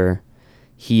semester,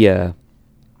 he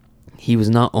was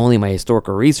not only my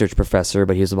historical research professor,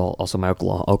 but he was also my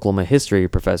Oklahoma history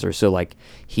professor. So like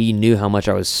he knew how much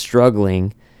I was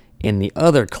struggling in the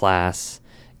other class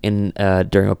during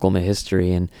Oklahoma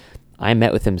history, and I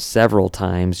met with him several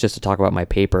times just to talk about my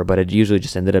paper, but it usually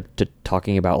just ended up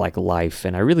talking about like life,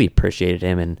 and I really appreciated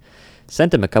him and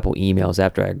sent him a couple emails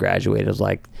after I graduated. I was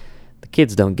like, the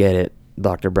kids don't get it,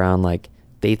 Dr. Brown. Like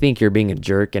they think you're being a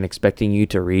jerk and expecting you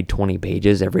to read 20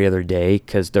 pages every other day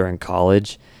because they're in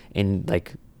college, and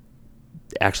like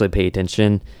actually pay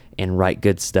attention and write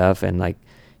good stuff, and like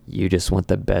you just want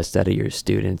the best out of your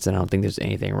students, and I don't think there's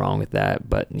anything wrong with that.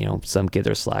 But you know, some kids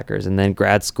are slackers. And then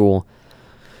grad school,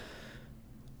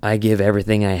 I give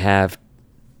everything I have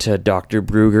to Dr.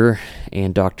 Bruger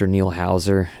and Dr. Neil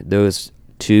Hauser. Those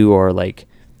two are like,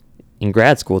 in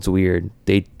grad school it's weird,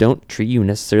 they don't treat you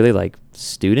necessarily like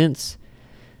students.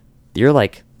 You're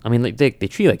like, I mean, like they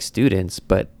treat you like students,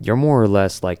 but you're more or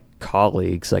less like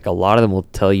colleagues. Like a lot of them will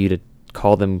tell you to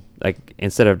call them, like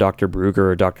instead of Dr. Bruger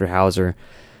or Dr. Hauser,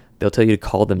 they'll tell you to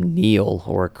call them Neil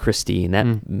or Christy, and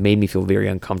that made me feel very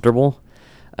uncomfortable.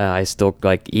 I still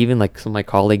like, even like some of my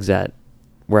colleagues at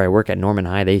where I work at Norman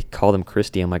High, they call them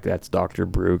Christy. I'm like, that's Dr.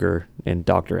 Bruger and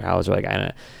Dr. Hauser.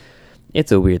 Like,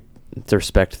 it's a weird it's a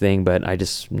respect thing, but I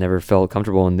just never felt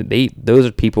comfortable. And those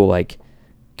are people like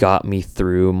got me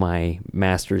through my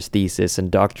master's thesis.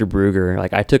 And Dr. Bruger,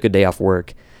 like I took a day off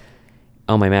work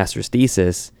on my master's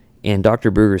thesis, and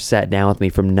Dr. Bruger sat down with me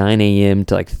from 9 a.m.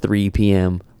 to like 3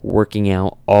 p.m. working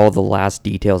out all the last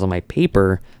details on my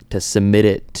paper to submit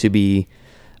it to be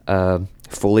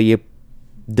fully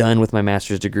done with my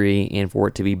master's degree, and for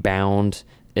it to be bound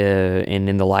and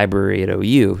in the library at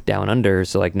OU down under.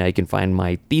 So like now you can find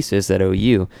my thesis at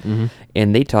OU. Mm-hmm.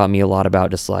 And they taught me a lot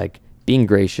about just like being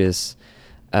gracious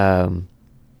when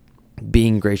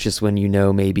you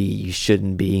know maybe you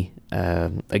shouldn't be.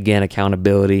 Again,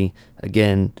 accountability.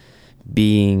 Again,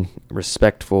 being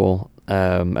respectful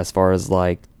as far as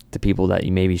like the people that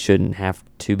you maybe shouldn't have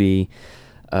to be.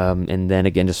 And then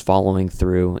again, just following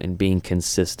through and being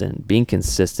consistent. Being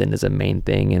consistent is a main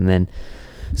thing. And then,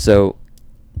 so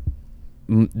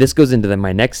this goes into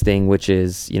my next thing, which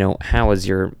is, you know, how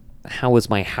was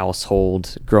my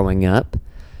household growing up?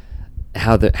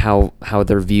 How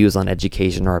their views on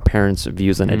education, or our parents'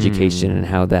 views on education, and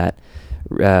how that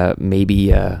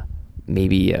maybe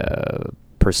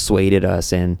persuaded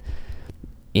us. And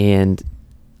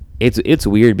it's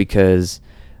weird because,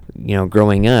 you know,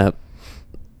 growing up,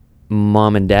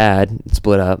 mom and dad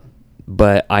split up,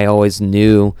 but I always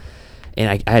knew,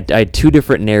 and I had two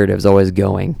different narratives always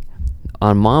going.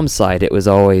 On mom's side, it was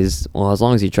always, well, as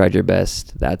long as you tried your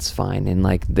best, that's fine. And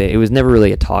like it was never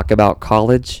really a talk about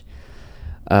college.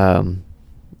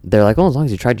 They're like, oh, as long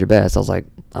as you tried your best. I was like,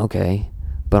 okay.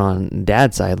 But on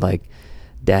dad's side, like,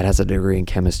 dad has a degree in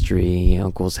chemistry,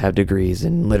 uncles have degrees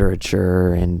in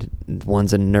literature, and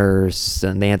one's a nurse,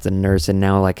 and aunt's a nurse, and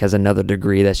now like has another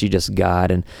degree that she just got,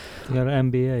 and You got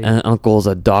an MBA. uncle's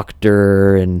a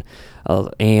doctor, and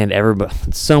everybody,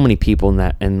 so many people in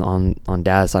that, and on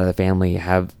dad's side of the family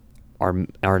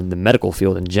are in the medical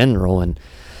field in general, and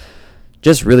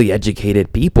just really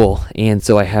educated people. And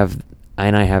so I have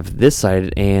this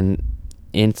side, and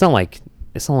it's not like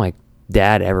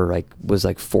dad ever like was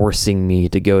like forcing me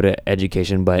to go to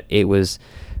education, but it was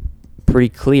pretty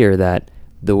clear that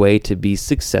the way to be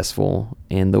successful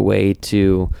and the way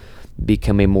to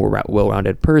become a more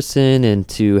well-rounded person and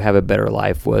to have a better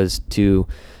life was to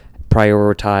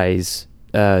prioritize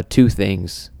two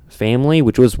things: family,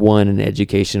 which was one, and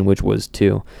education, which was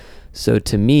two. So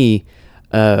to me,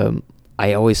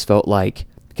 I always felt like,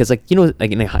 because like, you know,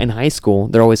 like in high school,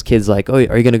 there are always kids like, oh,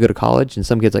 are you going to go to college? And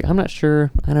some kids like, I'm not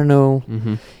sure, I don't know.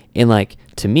 Mm-hmm. And like,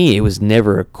 to me, it was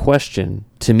never a question.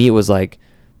 To me, it was like,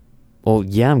 well,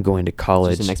 yeah, I'm going to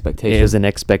college. Just an expectation. It was an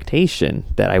expectation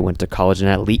that I went to college and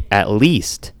at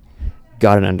least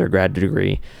got an undergrad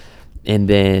degree. And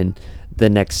then the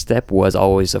next step was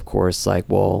always, of course, like,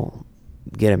 well,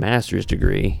 get a master's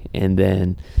degree. And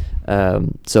then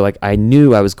so like I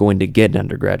knew I was going to get an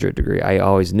undergraduate degree. I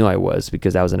always knew I was,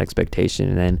 because that was an expectation.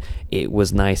 And then it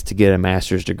was nice to get a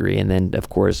master's degree. And then of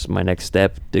course my next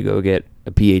step to go get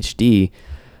a PhD,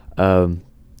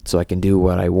 so I can do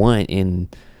what I want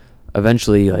and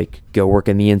eventually like go work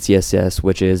in the NCSS,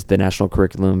 which is the National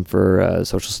Curriculum for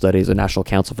Social Studies, the National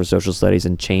Council for Social Studies,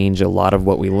 and change a lot of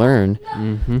what we learn.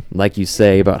 Mm-hmm. Like you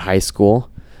say about high school,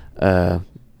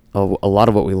 a lot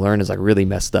of what we learn is like really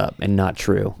messed up and not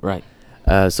true. Right.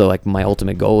 So like my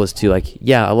ultimate goal is to like,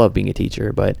 yeah, I love being a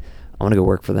teacher, but I want to go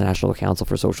work for the National Council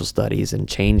for Social Studies and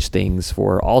change things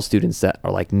for all students that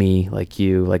are like me, like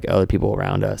you, like other people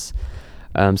around us.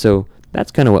 So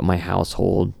that's kind of what my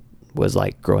household was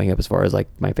like growing up, as far as like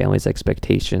my family's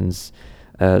expectations.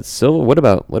 So what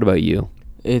about you?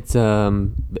 It's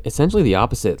essentially the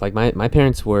opposite. Like my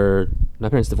parents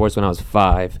divorced when I was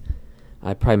 5.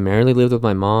 I primarily lived with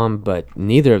my mom, but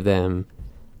neither of them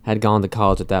had gone to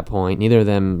college at that point. Neither of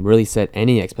them really set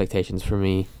any expectations for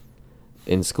me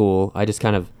in school. I just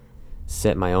kind of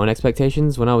set my own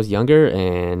expectations when I was younger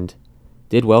and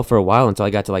did well for a while until I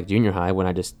got to like junior high, when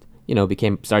I just, you know,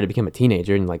 started to become a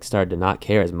teenager and like started to not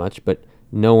care as much. But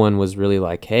no one was really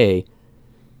like, hey,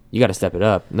 you got to step it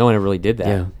up. No one ever really did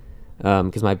that. Yeah.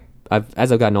 Because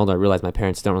as I've gotten older, I realized my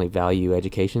parents don't really value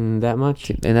education that much.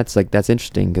 And that's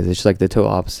interesting, because it's just like the total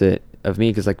opposite of me.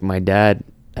 Because like my dad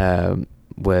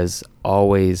was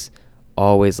always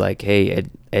like, hey,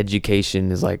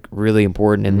 education is like really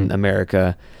important in Mm-hmm.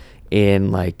 America.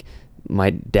 And like my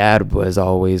dad was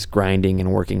always grinding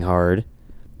and working hard,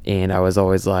 and I was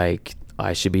always like,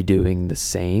 I should be doing the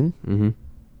same. Mm-hmm.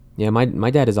 Yeah,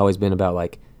 my dad has always been about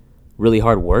like really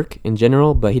hard work in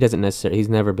general, but he's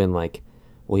never been like,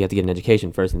 well, you have to get an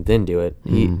education first and then do it.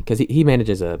 Because he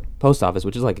manages a post office,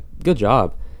 which is like a good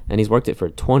job, and he's worked it for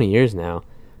 20 years now.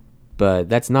 But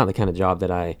that's not the kind of job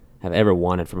that I have ever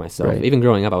wanted for myself. Right. Even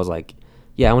growing up, I was like,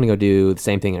 yeah, I want to go do the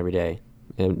same thing every day.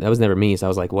 And that was never me. So I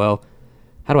was like, well,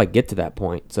 how do I get to that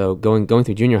point? So going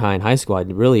through junior high and high school, I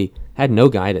really had no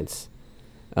guidance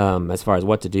as far as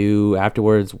what to do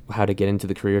afterwards, how to get into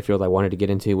the career field I wanted to get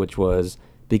into, which was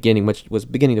beginning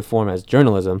to form as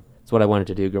journalism. It's what I wanted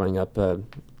to do growing up.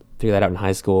 Figure that out in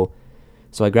high school.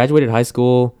 So I graduated high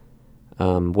school,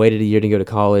 waited a year to go to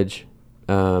college,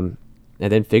 and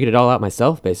then figured it all out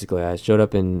myself. Basically, I showed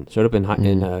up in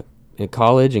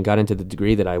college and got into the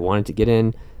degree that I wanted to get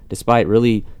in, despite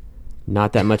really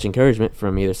not that much encouragement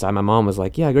from either side. My mom was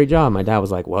like, "Yeah, great job." My dad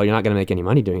was like, "Well, you're not going to make any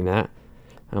money doing that."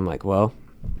 I'm like, "Well,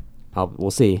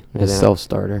 we'll see." A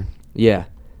self-starter. Yeah.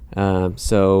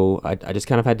 So I just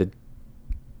kind of had to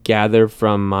gather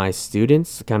from my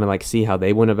students, kind of like see how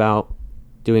they went about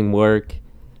doing work.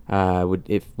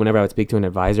 Whenever I would speak to an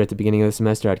advisor at the beginning of the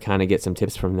semester, I'd kind of get some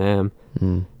tips from them,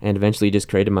 and eventually just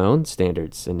created my own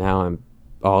standards. And now I'm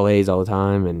all A's all the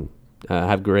time, and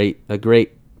have a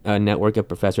great network of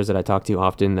professors that I talk to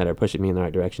often that are pushing me in the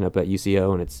right direction up at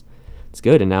UCO, and it's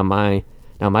good. And now my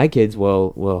kids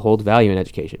will hold value in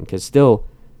education, because still,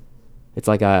 it's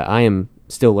like I am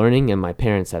still learning, and my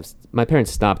parents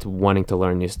stopped wanting to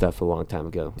learn new stuff a long time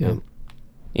ago. Yeah.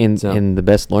 And the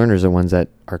best learners are ones that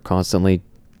are constantly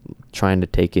trying to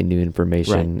take in new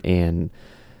information, right, and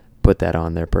put that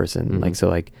on their person.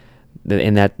 Mm-hmm.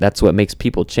 And that's what makes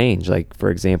people change. Like, for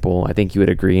example, I think you would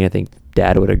agree, and I think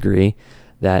Dad would agree,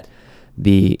 that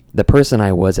the person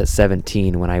I was at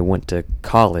 17 when I went to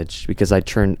college, because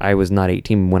I was not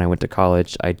 18 when I went to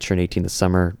college. I turned 18 this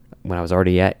summer when I was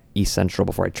already at East Central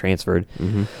before I transferred.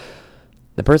 Mm-hmm.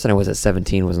 The person I was at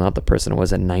 17 was not the person I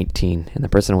was at 19, and the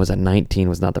person I was at 19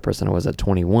 was not the person I was at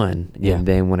 21. Yeah. And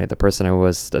then the person I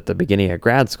was at the beginning of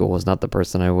grad school was not the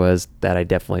person I was that I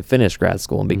definitely finished grad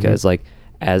school. And because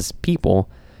as people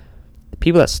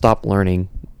that stop learning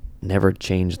never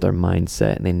change their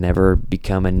mindset, and they never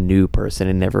become a new person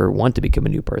and never want to become a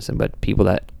new person. But people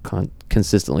that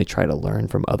consistently try to learn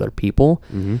from other people,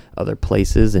 other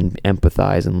places, and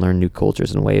empathize and learn new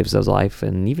cultures and ways of life,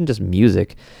 and even just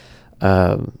music,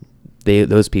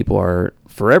 those people are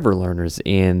forever learners,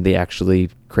 and they actually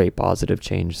create positive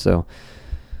change. So,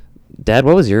 Dad,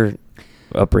 what was your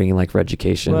upbringing like for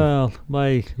education? Well,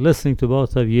 by listening to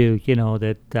both of you,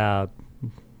 that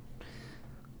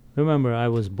remember, I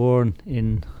was born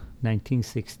in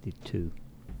 1962.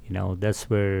 That's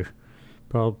where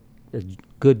probably a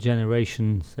good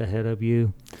generations ahead of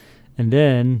you. And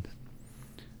then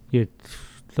you're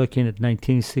looking at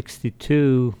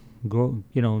 1962,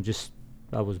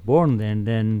 I was born then.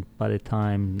 Then by the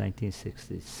time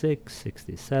 1966,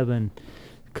 67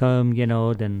 come,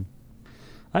 then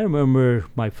I remember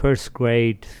my first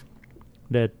grade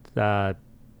that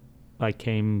I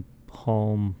came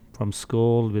home from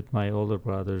school with my older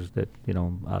brothers that,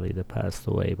 Ali, that passed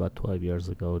away about 12 years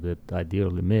ago, that I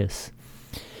dearly miss.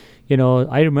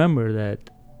 I remember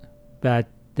that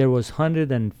there was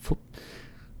the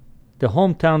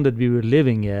hometown that we were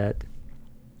living at,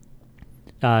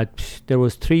 there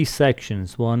was 3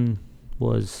 sections. One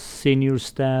was senior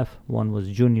staff, one was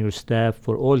junior staff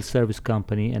for oil service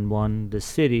company, and one the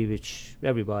city, which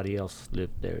everybody else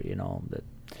lived there, that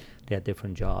they had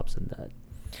different jobs and that.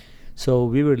 So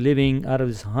we were living out of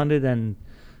this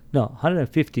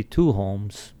 152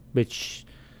 homes, which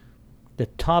the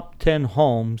top 10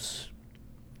 homes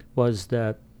was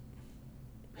the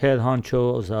head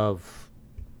honchos of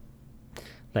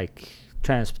like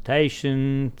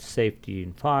transportation, safety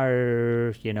and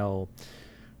fire,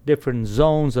 different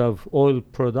zones of oil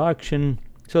production.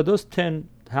 So those 10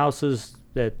 houses,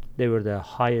 that they were the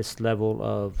highest level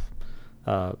of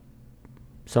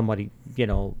somebody,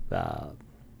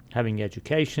 having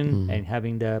education and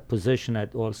having the position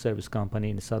at oil service company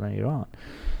in southern Iran.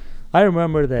 I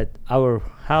remember that our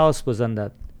house was on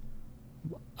the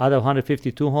out of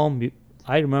 152 home.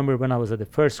 I remember when I was at the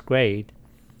first grade,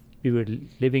 we were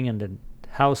living in the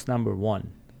house number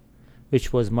 1,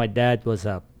 which was my dad was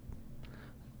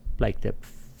like the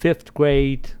 5th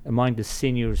grade among the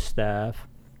senior staff,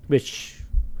 which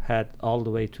had all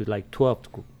the way to like 12th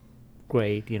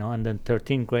grade, and then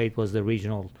 13th grade was the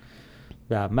regional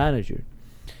manager.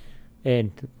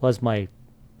 And it was my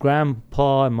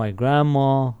grandpa and my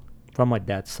grandma from my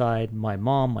dad's side, my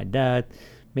mom, my dad,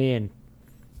 me and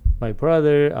my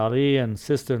brother Ali and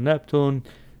sister Neptune.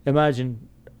 Imagine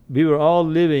we were all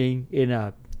living in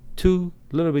a 2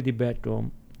 little bitty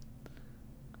bedroom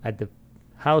at the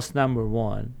house number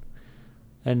 1.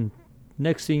 And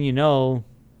next thing you know,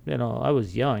 I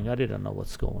was young, I didn't know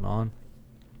what's going on.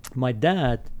 My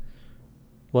dad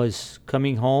was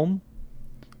coming home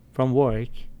from work.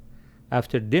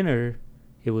 After dinner,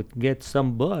 he would get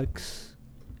some books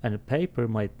and the paper,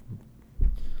 my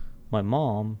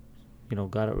mom,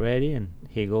 got it ready, and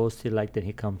he goes till like then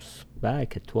he comes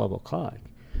back at 12 o'clock.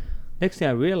 Next thing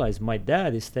I realized, my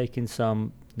dad is taking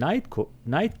some night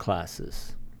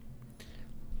classes.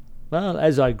 Well,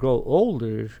 as I grow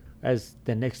older, as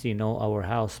the next thing you know, our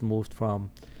house moved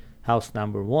from house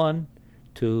number 1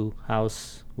 to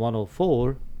house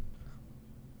 104.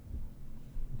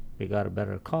 We got a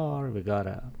better car, we got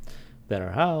a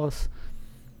better house.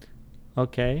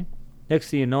 Okay. Next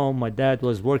thing you know, my dad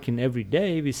was working every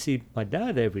day. We see my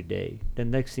dad every day.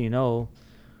 Then next thing you know,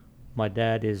 my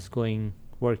dad is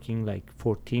working like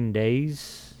 14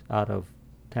 days out of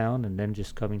town and then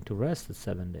just coming to rest at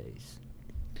 7 days.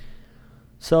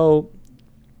 So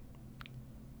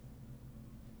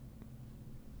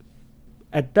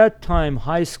at that time,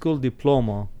 high school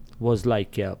diploma was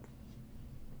like,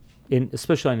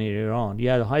 especially in Iran, you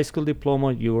had a high school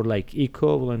diploma, you were like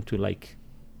equivalent to like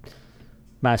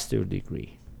master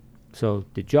degree. So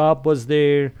the job was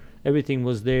there, everything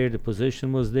was there, the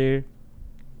position was there.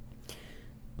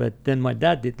 But then my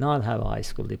dad did not have a high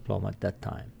school diploma at that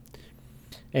time.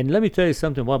 And let me tell you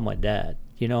something about my dad.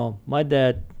 My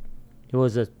dad, he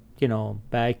was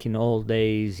back in old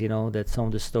days, that's some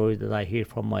of the stories that I hear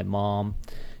from my mom.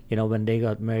 When they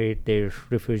got married, their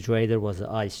refrigerator was an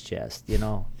ice chest,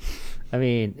 I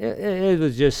mean, it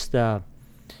was just, and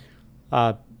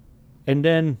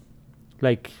then,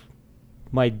 like,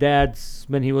 my dad's,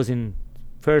 when he was in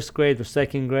first grade or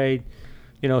second grade,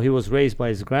 he was raised by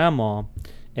his grandma,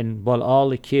 and while all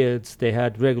the kids, they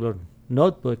had regular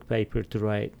notebook paper to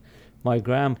write, my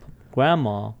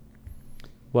grandma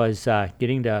was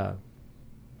getting the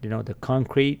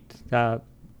concrete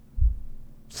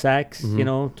sacks,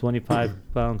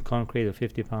 25-pound concrete or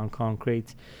 50-pound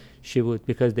concrete. She would,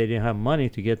 because they didn't have money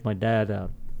to get my dad a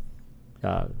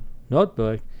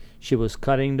notebook, she was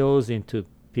cutting those into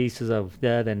pieces of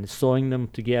that and sewing them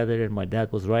together, and my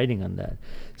dad was writing on that.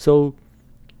 So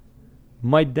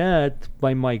my dad,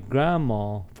 by my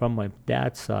grandma from my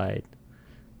dad's side,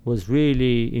 was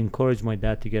really encouraged my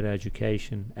dad to get an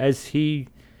education. As he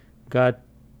got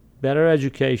better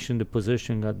education, the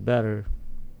position got better.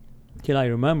 Till I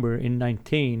remember in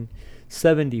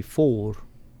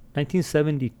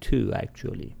 1972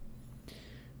 actually,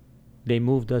 they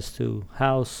moved us to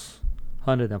house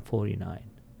 149.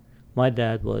 My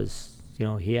dad was,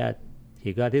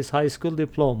 he got his high school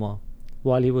diploma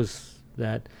while he was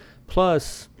that.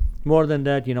 Plus, more than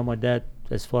that, my dad,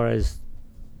 as far as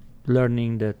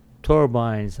learning the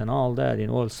turbines and all that in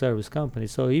oil service company,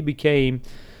 so he became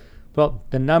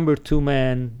the number 2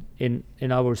 man in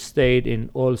our state in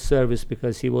oil service,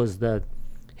 because he was the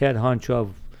head honcho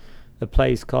of a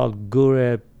place called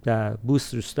Gure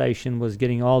booster station, was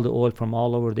getting all the oil from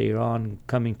all over the Iran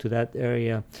coming to that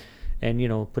area, and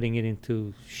putting it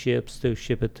into ships to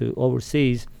ship it to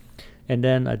overseas. And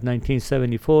then at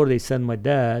 1974 they sent my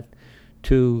dad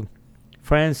to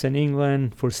France and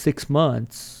England for 6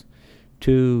 months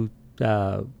to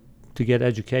get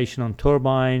education on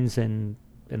turbines and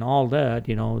all that,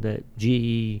 the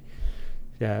GE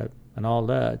and all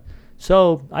that.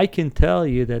 So I can tell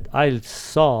you that I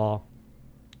saw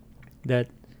that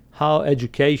how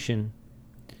education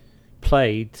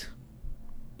played,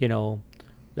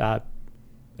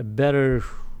 better,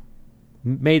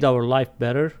 made our life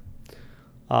better.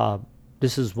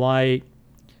 This is why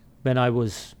when I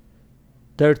was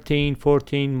 13,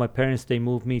 14, my parents, they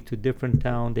moved me to different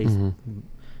town.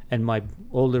 And my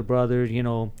older brother,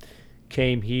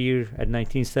 came here at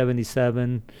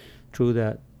 1977 through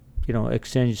that,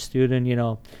 exchange student,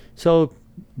 So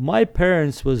my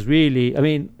parents was really,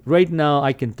 right now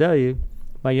I can tell you,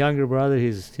 my younger brother,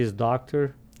 his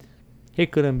doctor, he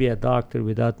couldn't be a doctor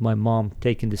without my mom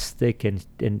taking the stick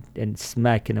and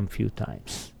smacking him a few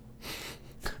times.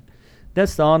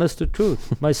 That's the honest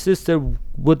truth. My sister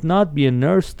would not be a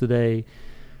nurse today,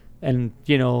 and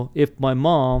if my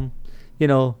mom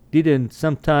didn't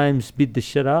sometimes beat the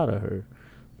shit out of her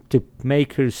to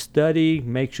make her study,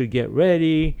 make her get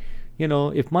ready.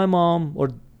 If my mom or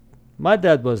my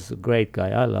dad was a great guy.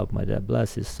 I love my dad,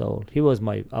 bless his soul. He was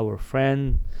our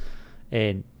friend,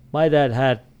 and my dad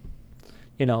had,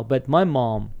 but my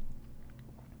mom,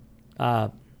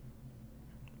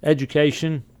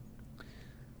 education,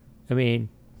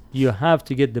 you have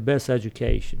to get the best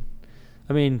education.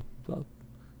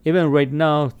 Even right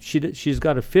now, she's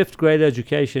got a 5th grade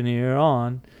education in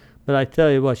Iran, but I tell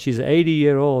you what, she's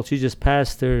 80-year-old. She just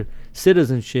passed her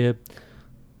citizenship,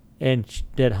 and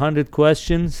that 100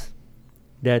 questions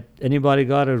that anybody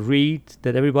got to read,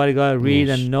 that everybody got to read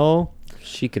and know.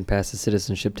 She can pass the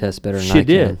citizenship test better than She I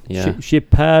did. can. Yeah. She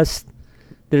passed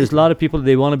There's a lot of people,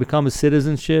 they want to become a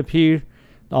citizenship here.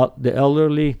 The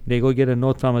elderly, they go get a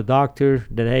note from a doctor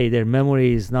that, hey, their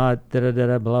memory is not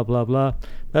da-da-da-da, blah, blah, blah.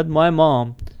 But my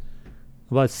mom,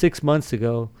 about 6 months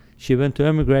ago, she went to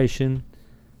immigration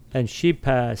and she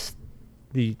passed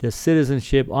the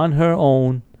citizenship on her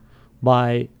own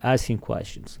by asking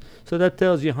questions. So that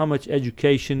tells you how much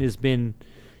education has been,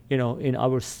 in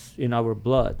our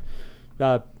blood.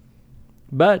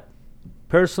 But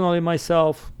personally,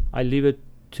 myself, I leave it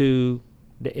to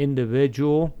the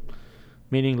individual.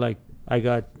 Meaning, like, I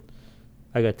got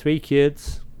 3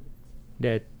 kids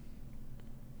that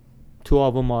 2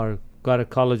 of them got a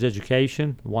college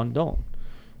education, 1 don't,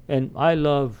 and I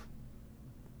love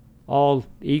all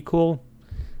equal.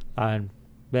 And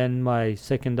then my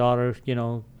second daughter,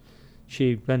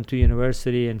 she went to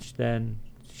university and then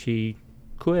she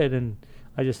quit, and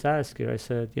I just asked her. I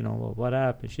said, well, what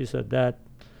happened? She said that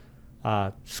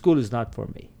school is not for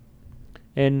me,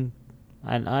 and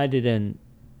I didn't.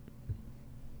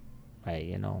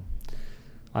 I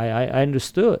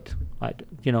understood.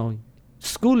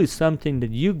 School is something that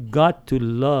you got to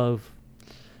love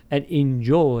and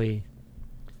enjoy,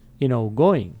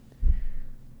 going.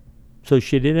 So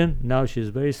she didn't. Now she's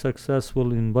very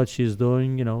successful in what she's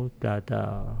doing. That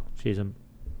she's a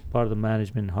part of the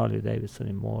management in Harley Davidson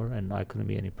anymore, and I couldn't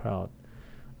be any proud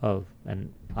of.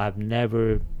 And I've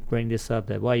never bring this up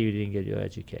that why you didn't get your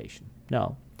education.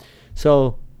 No.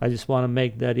 So I just want to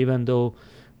make that, even though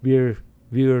we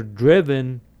were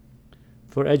driven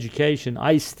for education,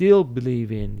 I still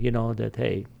believe in, that,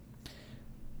 hey,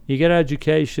 you get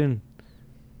education,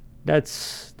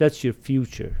 that's your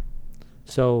future.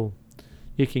 So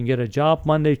you can get a job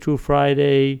Monday through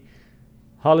Friday,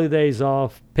 holidays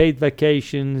off, paid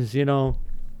vacations. I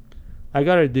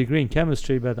got a degree in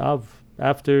chemistry, but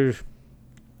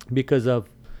because of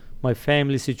my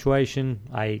family situation,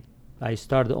 I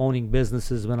started owning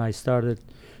businesses when I started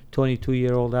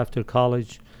 22-year-old after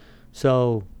college.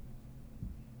 So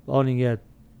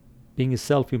being a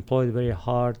self-employed, very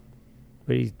hard,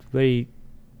 very, very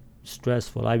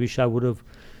stressful. I wish I would have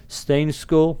stayed in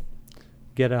school,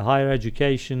 get a higher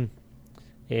education,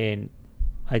 and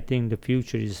I think the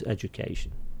future is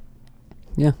education.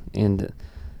 Yeah, and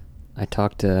I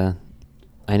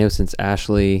know since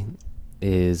Ashley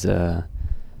is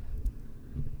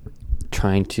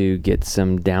trying to get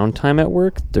some downtime at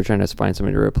work, they're trying to find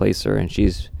somebody to replace her, and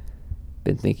she's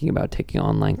been thinking about taking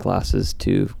online classes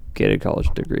to get a college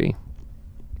degree.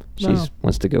 She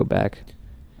wants to go back.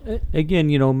 Again,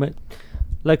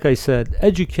 like I said,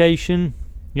 education,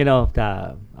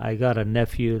 I got a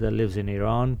nephew that lives in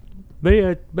Iran,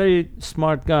 very, very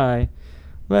smart guy,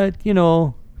 but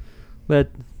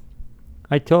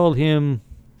I told him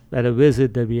at a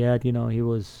visit that we had, he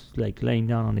was like laying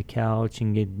down on the couch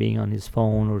and being on his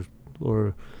phone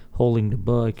or holding the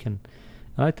book, and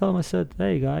I told him, I said,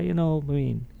 hey guy,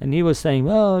 and he was saying,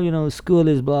 well, school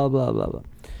is blah blah blah blah.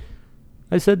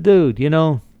 I said, dude,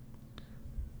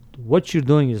 what you're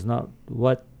doing is not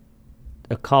what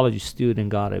a college student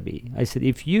gotta be. I said,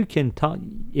 if you can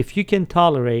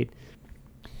tolerate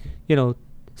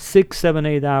 6, 7,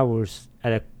 8 hours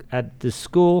at the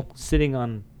school,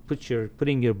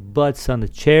 putting your butts on the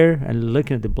chair and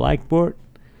looking at the blackboard,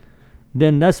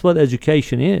 then that's what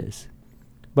education is.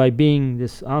 By being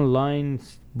this online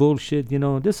bullshit,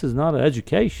 this is not an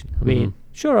education. I mean,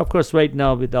 sure, of course, right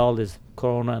now with all this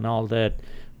corona and all that,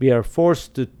 we are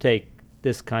forced to take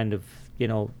this kind of,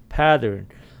 pattern.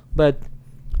 But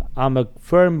I'm a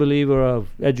firm believer of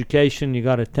education. You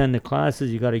got to attend the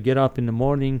classes. You got to get up in the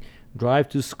morning, drive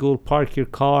to school, park your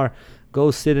car,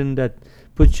 go sit in that,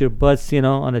 put your butts,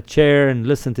 on a chair and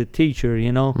listen to teacher,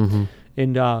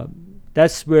 And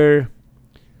that's where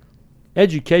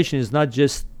education is not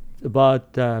just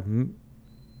about the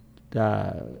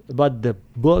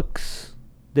books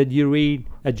that you read.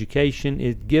 Education,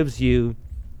 it gives you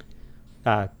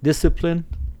discipline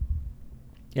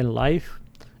in life,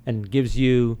 and gives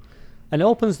you, and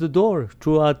opens the door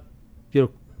throughout your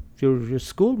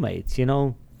schoolmates.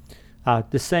 The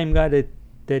same guy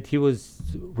that he was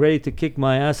ready to kick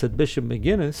my ass at Bishop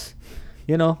McGinnis,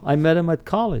 I met him at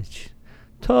college.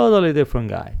 Totally different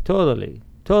guy. Totally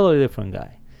different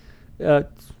guy.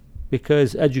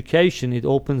 Because education, it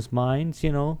opens minds,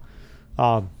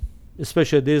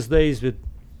 especially these days with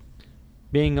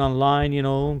being online,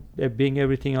 being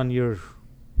everything on your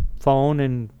phone,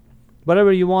 and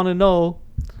whatever you want to know,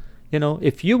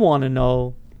 if you want to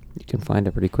know, you can find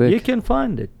it pretty quick. You can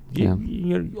find it.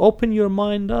 You open your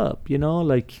mind up,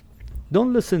 like,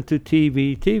 don't listen to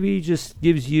TV. TV just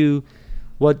gives you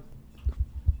what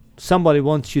somebody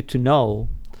wants you to know.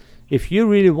 If you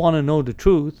really want to know the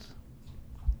truth,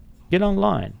 get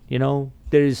online.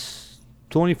 There is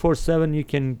 24/7. You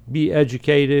can be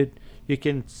educated. You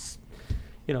can,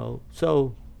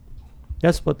 so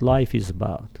that's what life is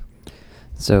about.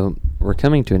 So we're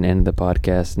coming to an end of the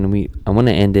podcast, and I want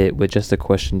to end it with just a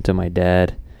question to my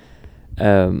dad,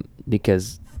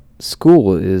 because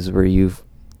school is where you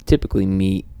typically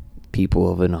meet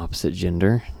people of an opposite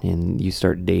gender, and you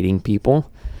start dating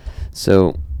people.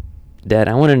 So, Dad,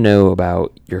 I want to know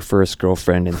about your first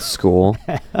girlfriend in school,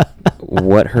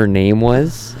 what her name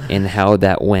was, and how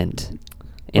that went,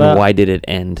 and why did it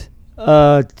end?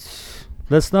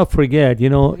 Let's not forget,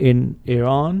 in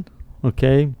Iran,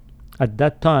 okay, at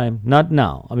that time, not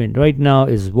now. I mean, right now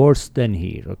is worse than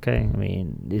here, okay? I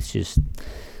mean, it's just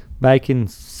back in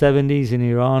 70s in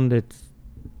Iran that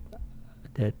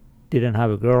didn't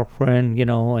have a girlfriend,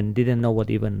 and didn't know what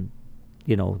even,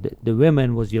 the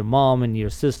women was your mom and your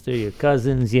sister, your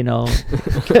cousins, at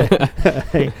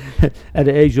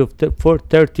the age of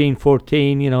 13,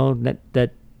 14,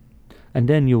 that, and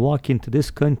then you walk into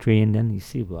this country and then you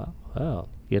see, wow,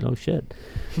 shit.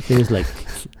 There's like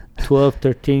 12,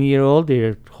 13-year-old,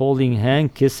 they're holding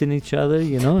hand, kissing each other,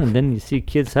 and then you see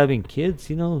kids having kids,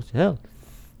 hell,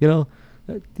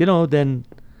 then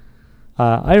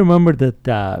I remember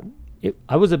that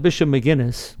I was a Bishop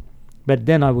McGinnis, but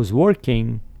then I was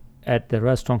working at the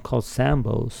restaurant called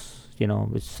Sambo's,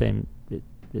 which same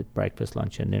with breakfast,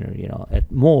 lunch, and dinner,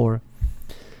 at Moore.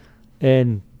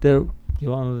 And there, you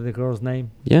want to know the girl's name?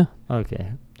 Yeah.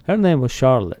 Okay. Her name was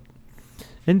Charlotte.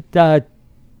 And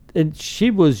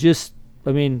she was just,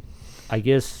 I mean, I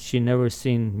guess she never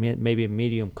seen maybe a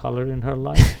medium color in her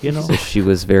life, So she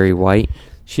was very white?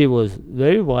 She was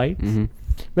very white. Mm-hmm.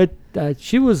 But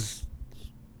she was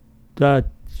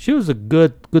a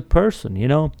good person,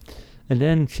 And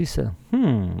then she said,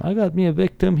 I got me a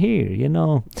victim here,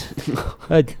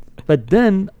 but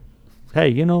then,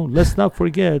 hey, let's not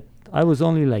forget, I was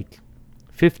only like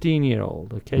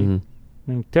 15-year-old, okay?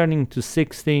 Mm-hmm. And turning to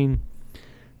 16,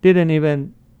 didn't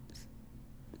even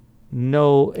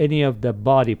know any of the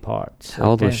body parts.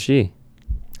 How old was she?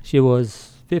 She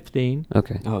was 15.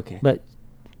 Okay. Oh, okay. But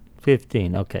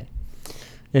 15, okay.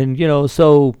 And,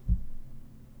 so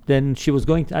then she was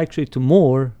going to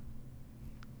Moore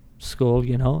school,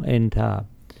 and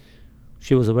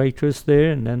she was a waitress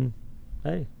there. And then,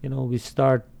 hey, we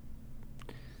start,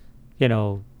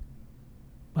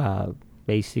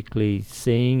 basically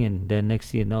seeing. And then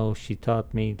next thing you know, she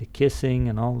taught me the kissing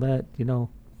and all that,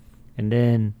 And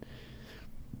then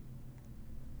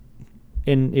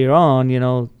in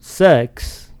Iran,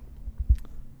 sex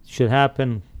should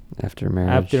happen after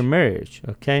marriage,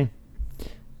 okay?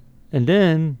 And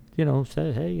then,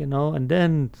 say, hey, and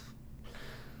then,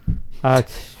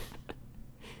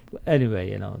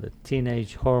 anyway, the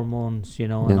teenage hormones,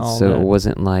 and all so that. it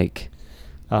wasn't like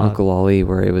Uncle Ollie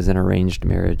where it was an arranged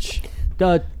marriage.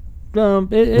 The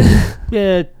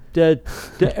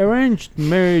arranged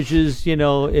marriages,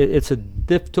 it's a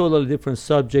totally different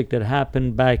subject that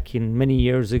happened back in many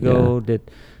years ago. Yeah.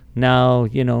 That now,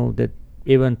 that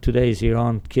even today's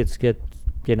Iran kids get,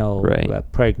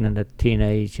 Right. pregnant at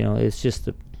teenage. It's just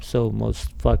the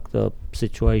most fucked up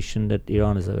situation that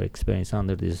Iran has ever experienced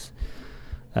under these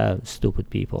stupid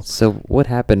people. So what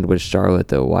happened with Charlotte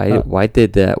though? Why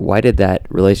did that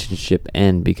relationship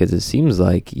end? Because it seems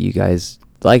like you guys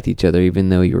liked each other even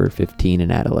though you were 15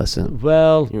 and adolescent.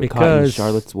 Well, You were caught in because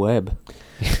Charlotte's Web.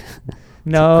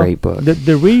 no, a great book.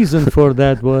 The reason for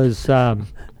that was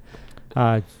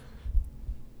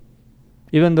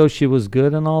even though she was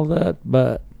good and all that,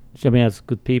 but that's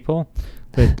good people.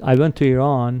 But I went to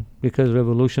Iran because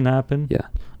revolution happened. Yeah.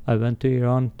 I went to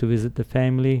Iran to visit the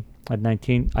family at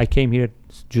 19. I came here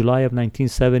July of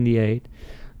 1978.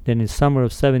 Then in summer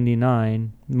of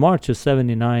 79, March of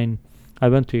 79, I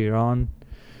went to Iran,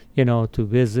 to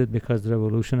visit because the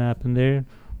revolution happened there.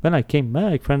 When I came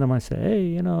back, a friend of mine said,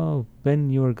 hey, when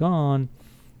you were gone,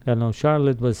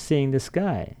 Charlotte was seeing this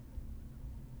guy.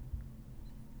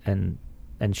 And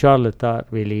Charlotte thought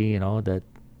really, that,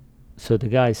 so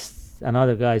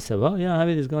another guy said, well, yeah,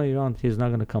 Hamid is going to Iran, he's not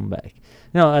going to come back.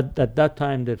 At that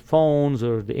time, the phones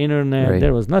or the internet, Right.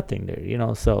 there was nothing there,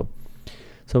 so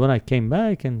when I came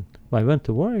back and I went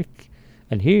to work,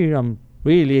 and here I'm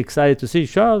really excited to see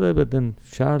Charlotte, but then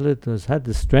Charlotte had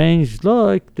this strange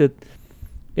look that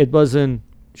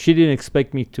she didn't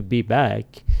expect me to be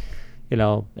back,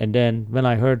 and then when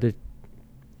I heard that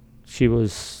she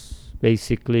was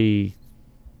basically,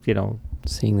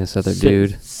 Seeing this other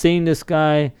dude. seeing this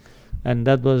guy, and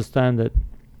that was time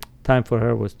for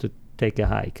her was to take a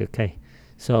hike, okay?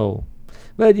 So,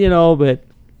 but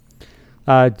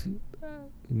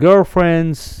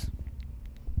girlfriends,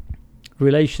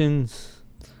 relations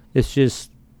is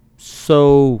just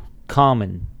so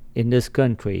common in this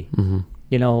country, Mm-hmm.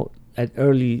 at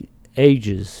early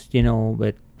ages,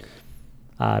 but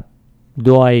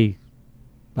do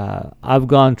I've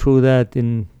gone through that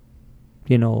in,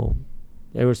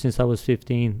 ever since I was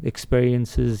 15,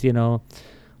 experiences,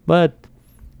 but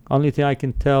only thing I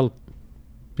can tell,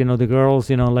 the girls,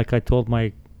 like I told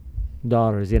my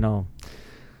daughters,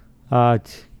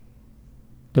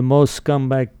 the most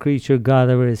scumbag creature God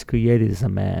ever has created is a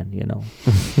man,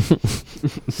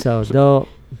 So though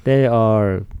they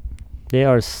are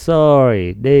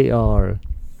sorry. They are,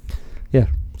 yeah.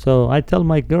 So I tell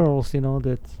my girls,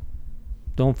 that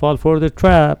don't fall for the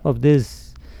trap of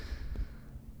this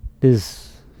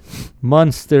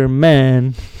monster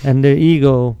man and their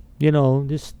ego.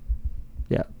 Just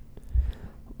yeah.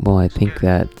 Well, I think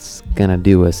that's gonna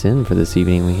do us in for this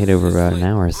evening. We hit over about an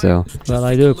hour, so Well,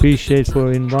 I do appreciate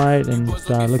for invite and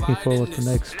looking forward to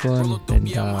next one. And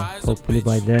hopefully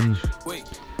by then,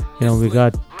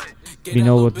 we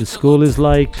know what the school is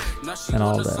like and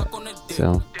all that.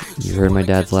 so you heard my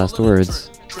dad's last words.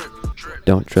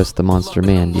 Don't trust the monster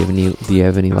man. Do you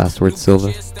have any last words,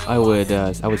 Silva? I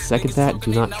would second that.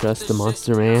 Do not trust the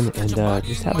monster man, and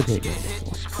just have a great day.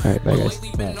 All right, bye guys.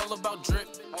 Bye.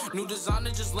 New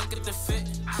designer, just look at the fit.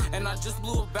 And I just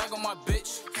blew a bag on my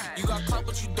bitch. You got clout,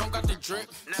 but you don't got the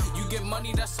drip. You get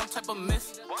money, that's some type of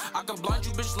myth. I can blind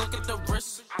you, bitch, look at the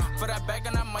wrist. For that bag,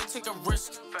 and I might take a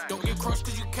risk. Don't get crushed,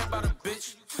 cause you care about a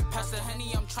bitch. Pass the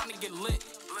Henny, I'm trying to get lit.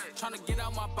 Trying to get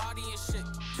out my body and shit.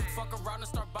 Fuck around and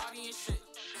start bodying shit.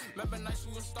 Remember nights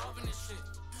we was starving and shit.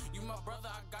 You my brother,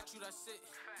 I got you, that's it.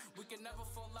 We can never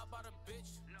fall out by the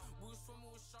bitch. We was swimming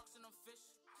with sharks.